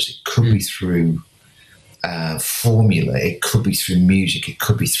numbers, it could be through formula, it could be through music, it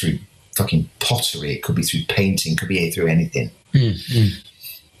could be through fucking pottery, it could be through painting, it could be through anything.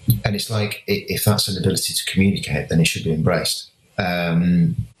 And it's like, if that's an ability to communicate, then it should be embraced.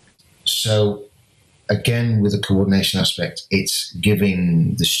 So again, with the coordination aspect, it's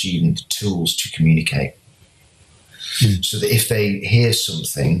giving the student the tools to communicate. So that if they hear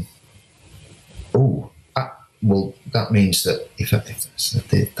something, well, that means that if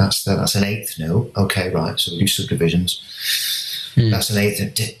that's an eighth note. Okay, right. So we do subdivisions. That's an eighth.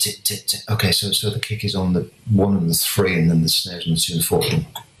 Okay, so the kick is on the 1 and the 3, and then the snares on the 2 and 4.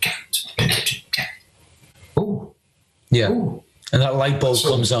 Oh, yeah. Ooh. And that light bulb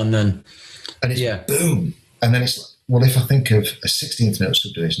comes on then. And it's boom. And then it's like, well, if I think of a 16th note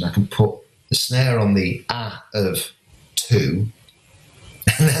subdivision, I can put the snare on the A of 2,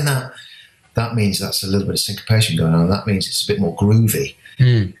 and then that means that's a little bit of syncopation going on. That means it's a bit more groovy.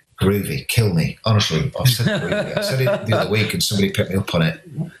 Groovy, kill me. Honestly, I said it the other week and somebody picked me up on it.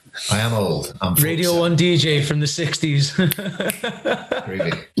 I am old. I'm Radio 1 DJ from the 60s.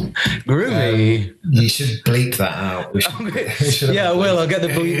 Groovy. You should bleep that out. I will. I'll get the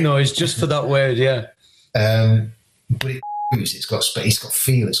bleep noise just for that word, yeah. But it's got space, it's got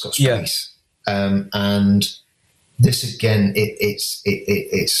feel, it's got space. Yeah. And this again, it's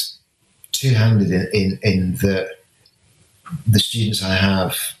two-handed in the students I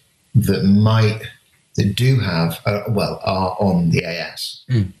have that do have, are on the AS,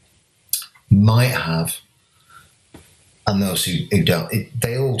 might have, and those who don't,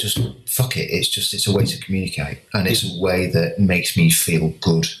 they all just, fuck it, it's a way to communicate, and it's a way that makes me feel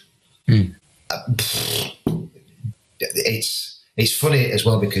good. It's funny as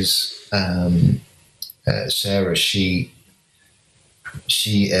well because Sarah, she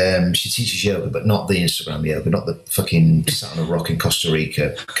teaches yoga, but not the Instagram yoga, not the fucking sat on a rock in Costa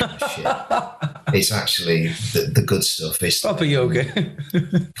Rica kind of shit. It's actually the good stuff. It's proper yoga.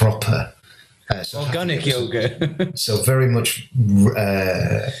 Proper. Organic yoga. So very much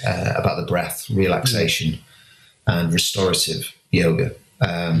about the breath, relaxation, and restorative yoga.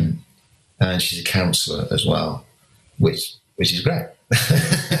 And she's a counsellor as well, which is great.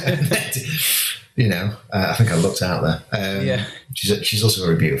 I think I looked out there. She's also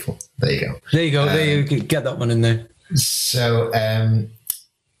very beautiful. There you go. There you get that one in there. So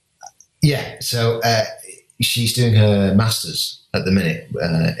she's doing her master's at the minute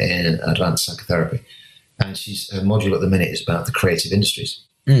in advanced psychotherapy, and her module at the minute is about the creative industries,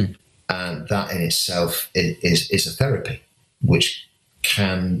 and that in itself is a therapy, which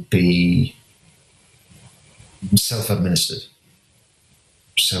can be self-administered.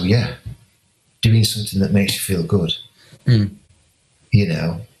 So doing something that makes you feel good, and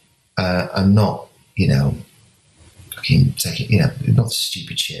not, fucking taking, not the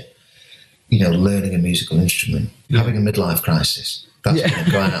stupid shit, learning a musical instrument, having a midlife crisis. That's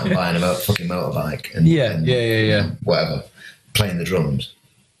going out and buying a fucking motorbike and whatever, playing the drums.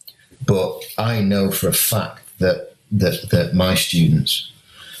 But I know for a fact that my students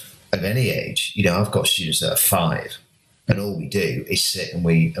of any age, I've got students that are 5, and all we do is sit and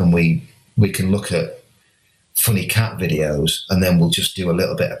we can look at funny cat videos, and then we'll just do a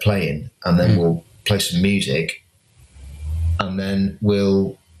little bit of playing, and then we'll play some music, and then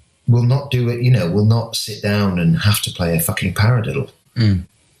we'll not do it, we'll not sit down and have to play a fucking paradiddle.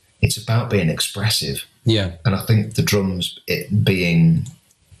 It's about being expressive. Yeah. And I think the drums, it being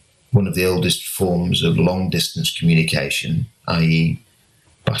one of the oldest forms of long distance communication, i.e.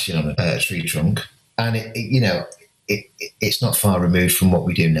 bashing on a tree trunk, and it's not far removed from what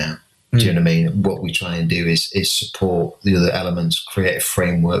we do now. Do you know what I mean? What we try and do is support the other elements, create a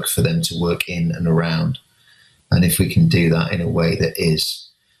framework for them to work in and around. And if we can do that in a way that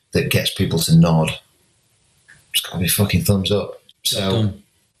gets people to nod, it's got to be fucking thumbs up. So,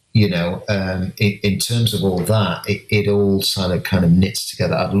 in terms of all that, it all kind of knits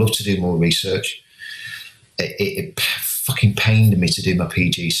together. I'd love to do more research. It fucking pained me to do my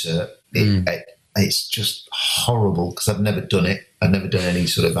PG cert. It's just horrible because I've never done it. I've never done any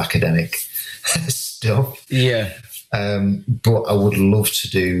sort of academic stuff. Yeah. But I would love to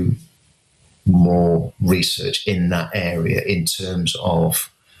do more research in that area in terms of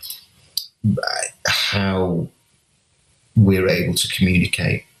how we're able to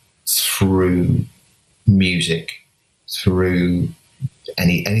communicate through music, through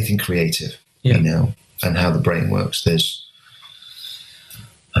anything creative, and how the brain works. There's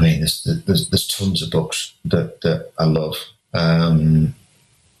tons of books that I love.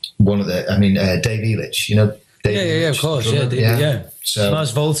 One of Dave Elitch, Dave Elitch, of course, yeah. So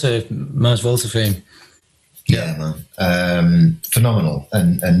Mars Volta fame. Yeah, man, phenomenal.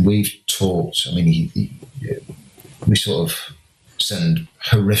 And we've talked. We sort of send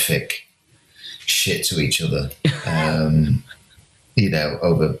horrific shit to each other,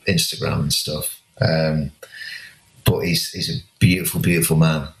 over Instagram and stuff. But he's a beautiful, beautiful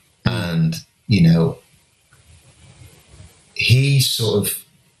man. And, he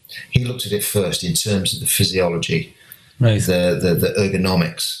looked at it first in terms of the physiology Right. the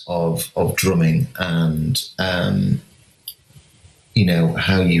ergonomics of drumming, and you know,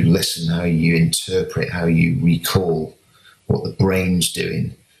 how you listen, how you interpret, how you recall what the brain's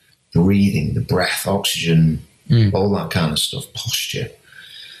doing, breathing, the breath, oxygen, all that kind of stuff, posture.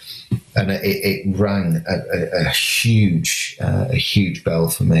 And it rang a huge bell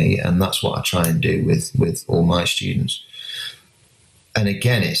for me, and that's what I try and do with all my students. And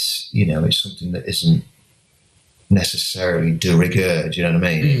again, it's, you know, it's something that isn't necessarily de rigueur. Do you know what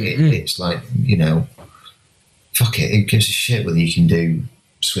I mean? It's like, you know, fuck it. Who gives a shit whether you can do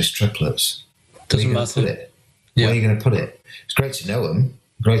Swiss triplets? Doesn't matter. Where are you going to put it? It's great to know them,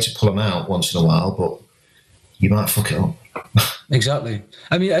 great to pull them out once in a while, but you might fuck it up. Exactly.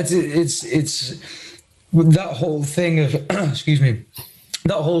 I mean, it's that whole thing of excuse me,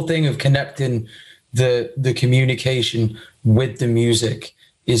 that whole thing of connecting the communication with the music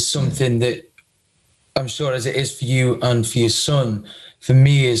is something that I'm sure, as it is for you and for your son, for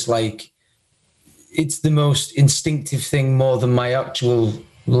me is like, it's the most instinctive thing, more than my actual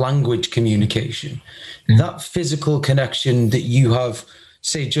language communication. That physical connection that you have,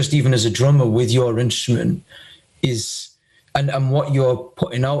 say, just even as a drummer with your instrument is, and what you're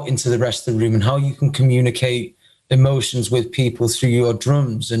putting out into the rest of the room, and how you can communicate emotions with people through your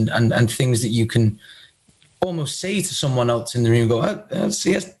drums, and things that you can almost say to someone else in the room, go,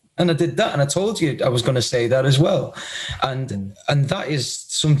 yes, and I did that, and I told you I was going to say that as well. And that is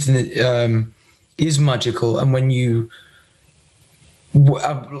something that is magical. And when you,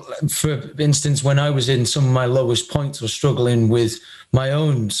 for instance, when I was in some of my lowest points or struggling with my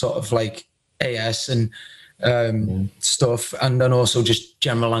own sort of like AS and stuff, and then also just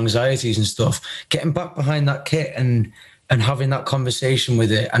general anxieties and stuff, getting back behind that kit and having that conversation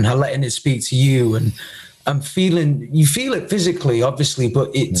with it and letting it speak to you, and I'm feeling, you feel it physically, obviously,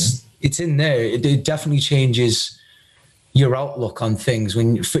 but it's in there. It definitely changes your outlook on things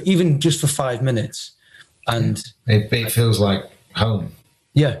when, for even just for 5 minutes, and it feels like home.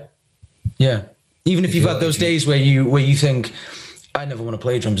 Yeah. Even if you've had those days where you think, I never want to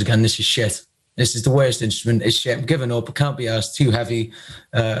play drums again. This is shit. This is the worst instrument. It's shit. I'm giving up. It can't be asked. Too heavy.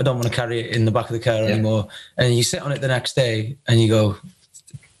 I don't want to carry it in the back of the car anymore. And you sit on it the next day and you go,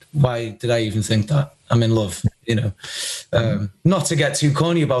 why did I even think that? I'm in love, you know. Not to get too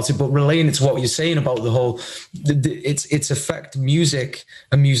corny about it, but relating it to what you're saying about the whole, its effect, music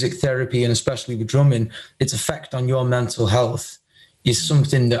and music therapy, and especially with drumming, its effect on your mental health is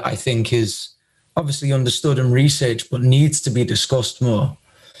something that I think is obviously understood and researched, but needs to be discussed more.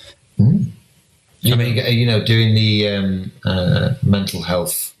 I mean, you know, doing the mental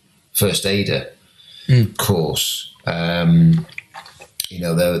health first aider course, you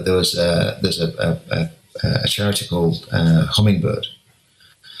know, there's a charity called Hummingbird,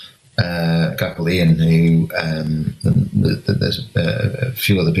 a guy called Ian, who there's a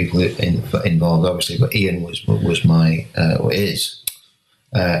few other people involved, obviously, but Ian was my or is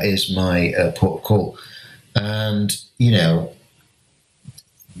my port of call, and you know,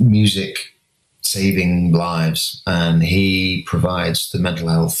 music saving lives, and he provides the mental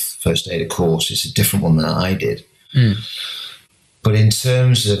health first aider course. It's a different one than I did. But in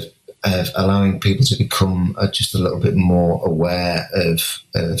terms of allowing people to become just a little bit more aware of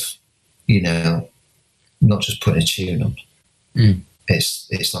you know, not just putting a tune on.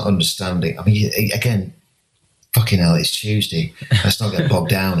 It's not understanding. I mean, again, fucking hell, it's Tuesday. Let's not get bogged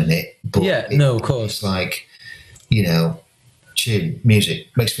down in it. But no, of course. It's like, you know, tune, music,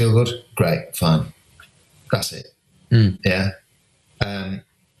 makes you feel good? Great, fine. That's it. Yeah.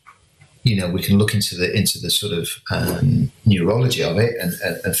 You know, we can look into the sort of neurology of it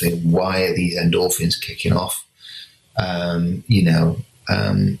and think, why are these endorphins kicking off? You know,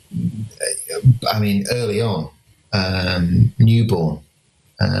 I mean, early on, Newborn,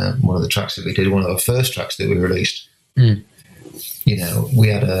 one of the tracks that we did, one of the first tracks that we released, you know, we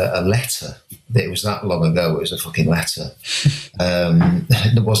had a letter. It was that long ago. It was a fucking letter.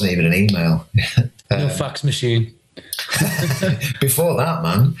 There wasn't even an email. No fax machine. Before that,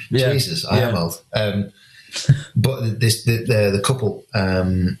 man, Jesus, I am old. But the couple,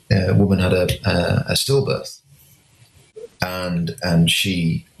 woman had a stillbirth, and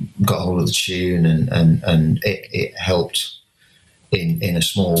she got hold of the tune, and it helped in a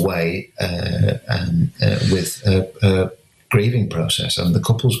small way with her grieving process and the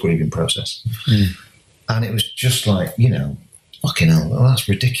couple's grieving process. And it was just like, you know, fucking hell, well, that's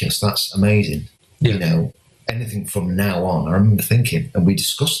ridiculous. That's amazing. You know, anything from now on, I remember thinking, and we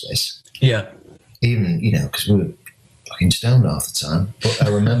discussed this. Even, you know, because we were fucking stoned half the time. But I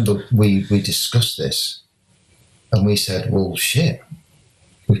remember we discussed this, and we said, well, shit,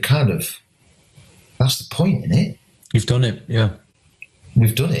 we kind of, that's the point, isn't it? You've done it, yeah.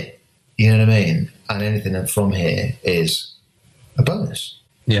 We've done it. You know what I mean? And anything from here is a bonus.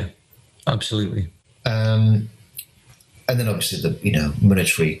 Yeah, absolutely. And then obviously the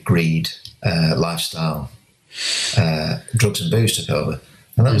monetary greed, lifestyle, drugs and booze took over.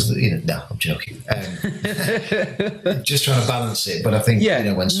 And that was no, I'm joking. Just trying to balance it. But I think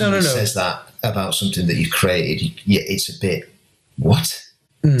when somebody says that about something that you created, it's a bit what?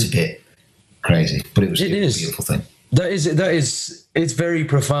 It's a bit crazy, but it was a beautiful thing. That is, it's very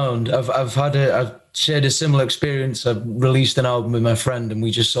profound. I've shared a similar experience. I released an album with my friend, and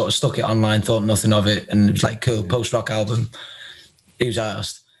we just sort of stuck it online, thought nothing of it, and it was like, cool, post-rock album. He was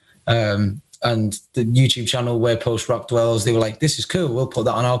asked. And the YouTube channel where post-rock dwells, they were like, this is cool, we'll put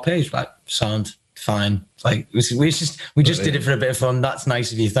that on our page. Like, sound fine. Like, we just did it for a bit of fun. That's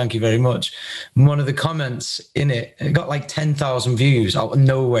nice of you, thank you very much. And one of the comments in it got like 10,000 views out of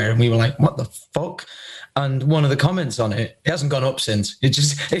nowhere, and we were like, what the fuck? And one of the comments on it hasn't gone up since.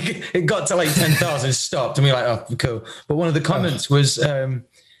 It got to like 10,000, stopped, and we were like, oh, cool. But one of the comments was,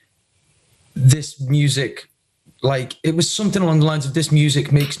 this music, like, it was something along the lines of, this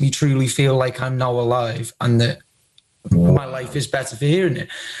music makes me truly feel like I'm now alive, and that my life is better for hearing it.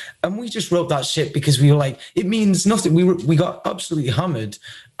 And we just wrote that shit because we were like, it means nothing. We got absolutely hammered,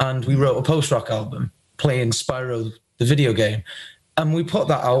 and we wrote a post-rock album playing Spyro, the video game. And we put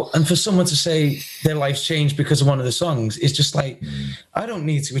that out, and for someone to say their life's changed because of one of the songs, it's just like, I don't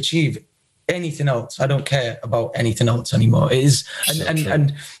need to achieve anything else. I don't care about anything else anymore. It is,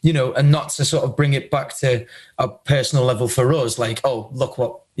 and not to sort of bring it back to a personal level for us, like, oh, look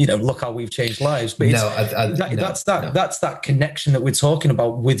how we've changed lives. But that's that connection that we're talking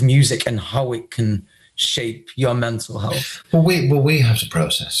about with music and how it can shape your mental health. Well, we have to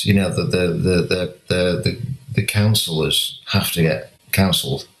process. The counsellors have to get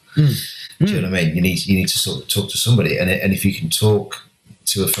counselled. Do you know what I mean? You need to sort of talk to somebody, and if you can talk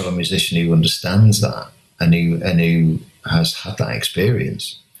to a fellow musician who understands that and who has had that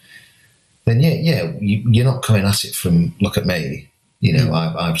experience, then you're not coming at it from, look at me,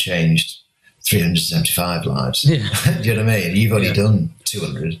 I've changed 375 lives. Yeah. Do you know what I mean? You've only done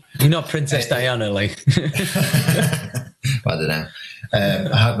 200. You're not Princess Diana, like. I don't know.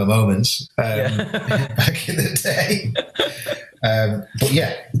 I had my moments back in the day. But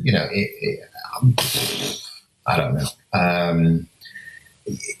I don't know.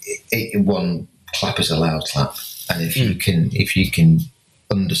 One clap is a loud clap, and if you can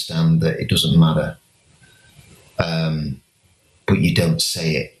understand that it doesn't matter, but you don't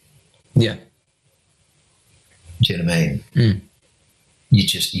say it. Yeah. Do you know what I mean? You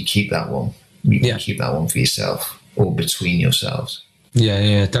keep that one. You keep that one for yourself, or between yourselves.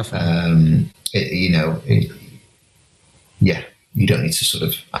 Yeah, definitely. You don't need to sort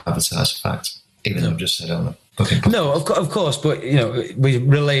of advertise the fact, even though I've just said on a fucking podcast. No, of course, but we're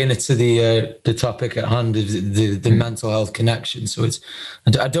relaying it to the topic at hand, the mental health connection. So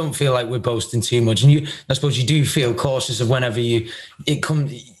I don't feel like we're boasting too much, and I suppose you do feel cautious of whenever you kind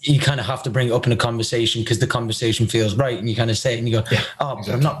of have to bring it up in a conversation because the conversation feels right, and you kind of say it and you go, exactly. But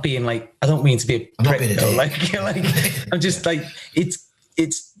I'm not being like, I don't mean to be a prick, though. Like I'm just like, it's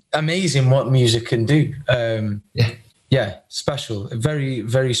amazing what music can do. Special, a very,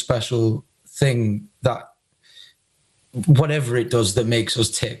 very special thing, that whatever it does that makes us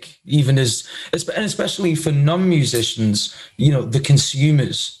tick, even and especially for non-musicians, the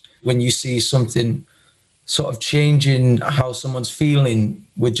consumers, when you see something sort of changing how someone's feeling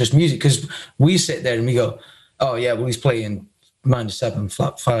with just music, because we sit there and we go, oh yeah, well, he's playing -7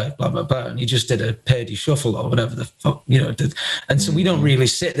 flat 5 blah blah blah, and he just did a Purdy shuffle or whatever the fuck did. And so we don't really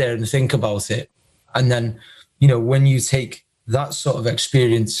sit there and think about it. And then when you take that sort of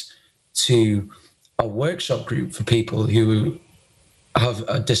experience to a workshop group for people who have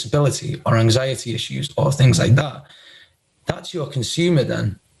a disability or anxiety issues or things like that, that's your consumer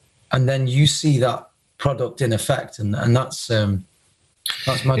then, and then you see that product in effect, and that's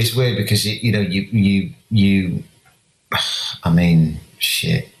magic. It's weird because you I mean,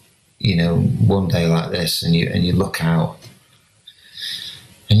 shit, one day like this, and you look out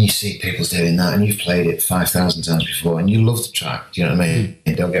and you see people doing that, and you've played it 5,000 times before, and you love the track. Do you know what I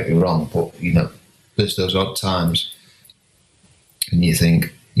mean? Don't get me wrong, but there's those odd times, and you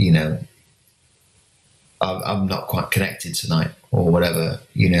think, I'm not quite connected tonight, or whatever.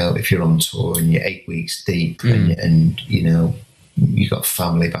 If you're on tour and you're 8 weeks deep, and you've got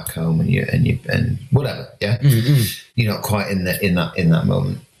family back home, and whatever, you're not quite in that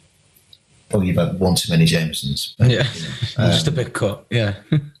moment. Or you've had one too many Jamesons. Just a bit cut, and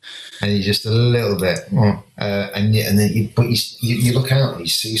you're just a little bit, but you look out and you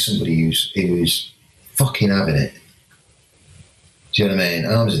see somebody who's fucking having it, Do you know what I mean?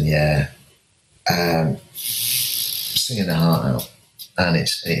 Arms in the air, singing their heart out, and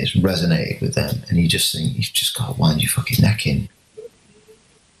it's resonated with them, and you just think you've just got to wind your fucking neck in.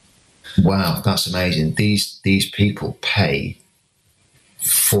 Wow, that's amazing. These people pay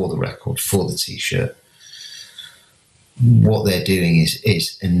for the record, for the t-shirt. What they're doing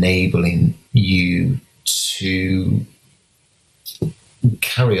is enabling you to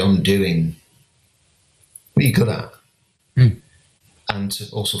carry on doing what you're good at, and to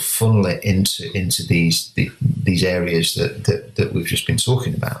also funnel it into these areas that we've just been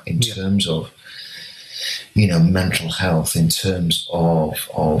talking about in terms of, you know, mental health, in terms of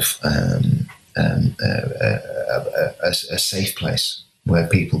a safe place where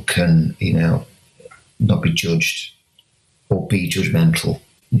people can, you know, not be judged or be judgmental,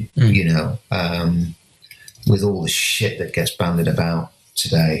 you know, with all the shit that gets bandied about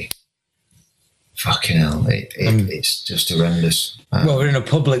today. Fucking hell, it's just horrendous. Well, we're in a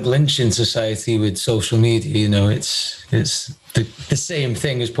public lynching society with social media. You know, it's the same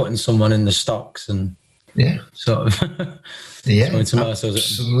thing as putting someone in the stocks and sort of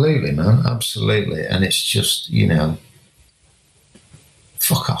absolutely, man, absolutely. And it's just, you know,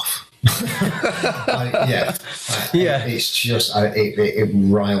 fuck off. It's just it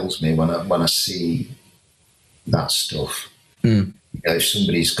riles me when I see that stuff. You know, if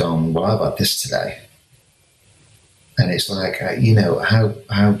somebody's gone, well, I've had this today, and it's like, you know,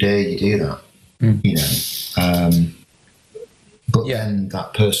 how dare you do that? You know, but then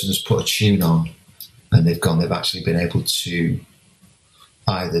that person has put a tune on, and they've actually been able to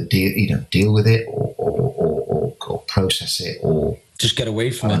either deal with it or process it, or just get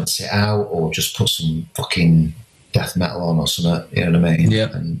away from balance it out, or just put some fucking death metal on or something. You know what I mean?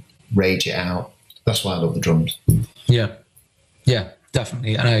 Yeah. And rage it out. That's why I love the drums. Yeah. Yeah,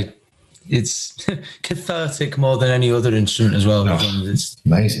 definitely. And it's cathartic more than any other instrument as well. It's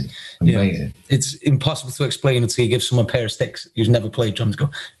amazing. Yeah, it's impossible to explain until you give someone a pair of sticks who's never played drums, go,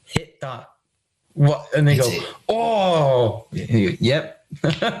 hit that. What? And they go, oh, yep.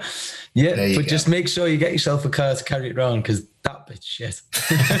 Yeah, but just make sure you get yourself a car to carry it around, because that bit's shit.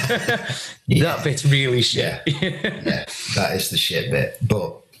 That bit's really shit. Yeah, that is the shit bit.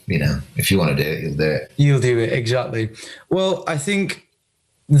 But, you know, if you want to do it, you'll do it. You'll do it, exactly. Well, I think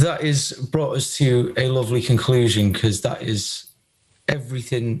that is brought us to a lovely conclusion, because that is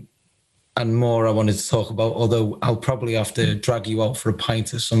everything and more I wanted to talk about, although I'll probably have to drag you out for a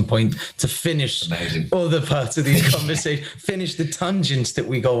pint at some point to finish other parts of these conversations, finish the tangents that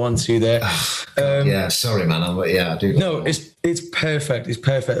we go on to there. Sorry, man. I do. No, it's perfect. It's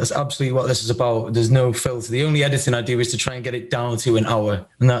perfect. That's absolutely what this is about. There's no filter. The only editing I do is to try and get it down to an hour,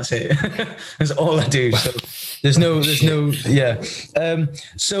 and that's it. That's all I do. So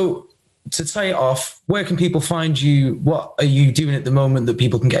so to tie it off, where can people find you? What are you doing at the moment that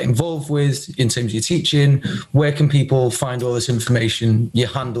people can get involved with in terms of your teaching? Where can people find all this information, your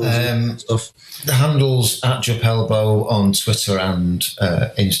handles and stuff? The handles at Jupp Elbow on Twitter and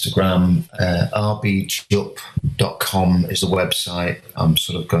Instagram. rbjupp.com is the website. I'm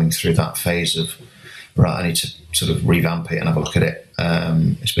sort of going through that phase of, I need to sort of revamp it and have a look at it.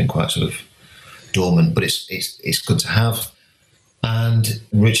 It's been quite sort of dormant, but it's good to have. And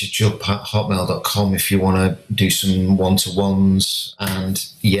richardjupp@hotmail.com if you want to do some one-to-ones. And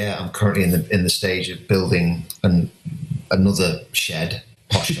I'm currently in the stage of building another shed,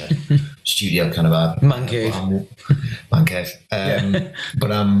 posh shed, studio kind of a man cave. But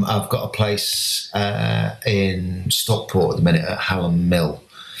I've got a place in Stockport at the minute at Hallam Mill,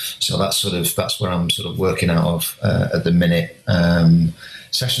 so that's where I'm sort of working out of at the minute.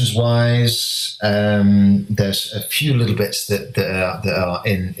 Sessions wise, there's a few little bits that are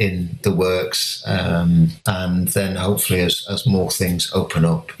in the works, and then hopefully as more things open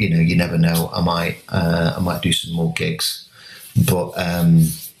up, you know, you never know, I might do some more gigs, but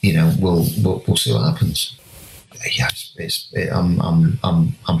you know, we'll see what happens.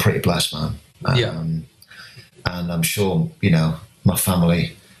 I'm pretty blessed, man. And I'm sure, you know, my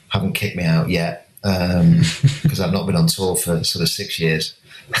family haven't kicked me out yet, because I've not been on tour for sort of 6 years.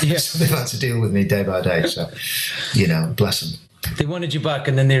 So they've had to deal with me day by day. So, you know, bless them. They wanted you back,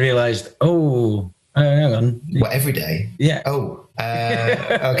 and then they realised, hang on. What, every day? Yeah. Oh,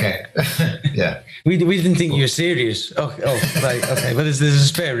 okay. Yeah. We didn't think you were serious. Oh, right. Okay. But there's a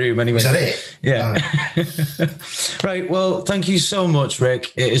spare room anyway. Is that it? Yeah. Right. Well, thank you so much,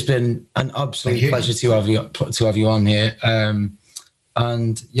 Rick. It has been an absolute pleasure to have you on here. And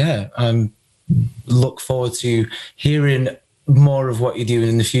look forward to hearing more of what you're doing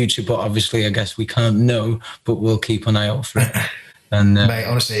in the future, but obviously I guess we can't know, but we'll keep an eye out for it. And mate,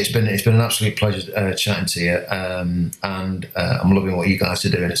 honestly, it's been an absolute pleasure chatting to you, and I'm loving what you guys are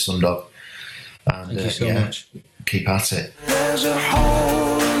doing at Sundog. And thank you so much. Keep at it. There's a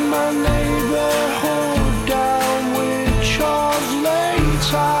hole in my neighborhood.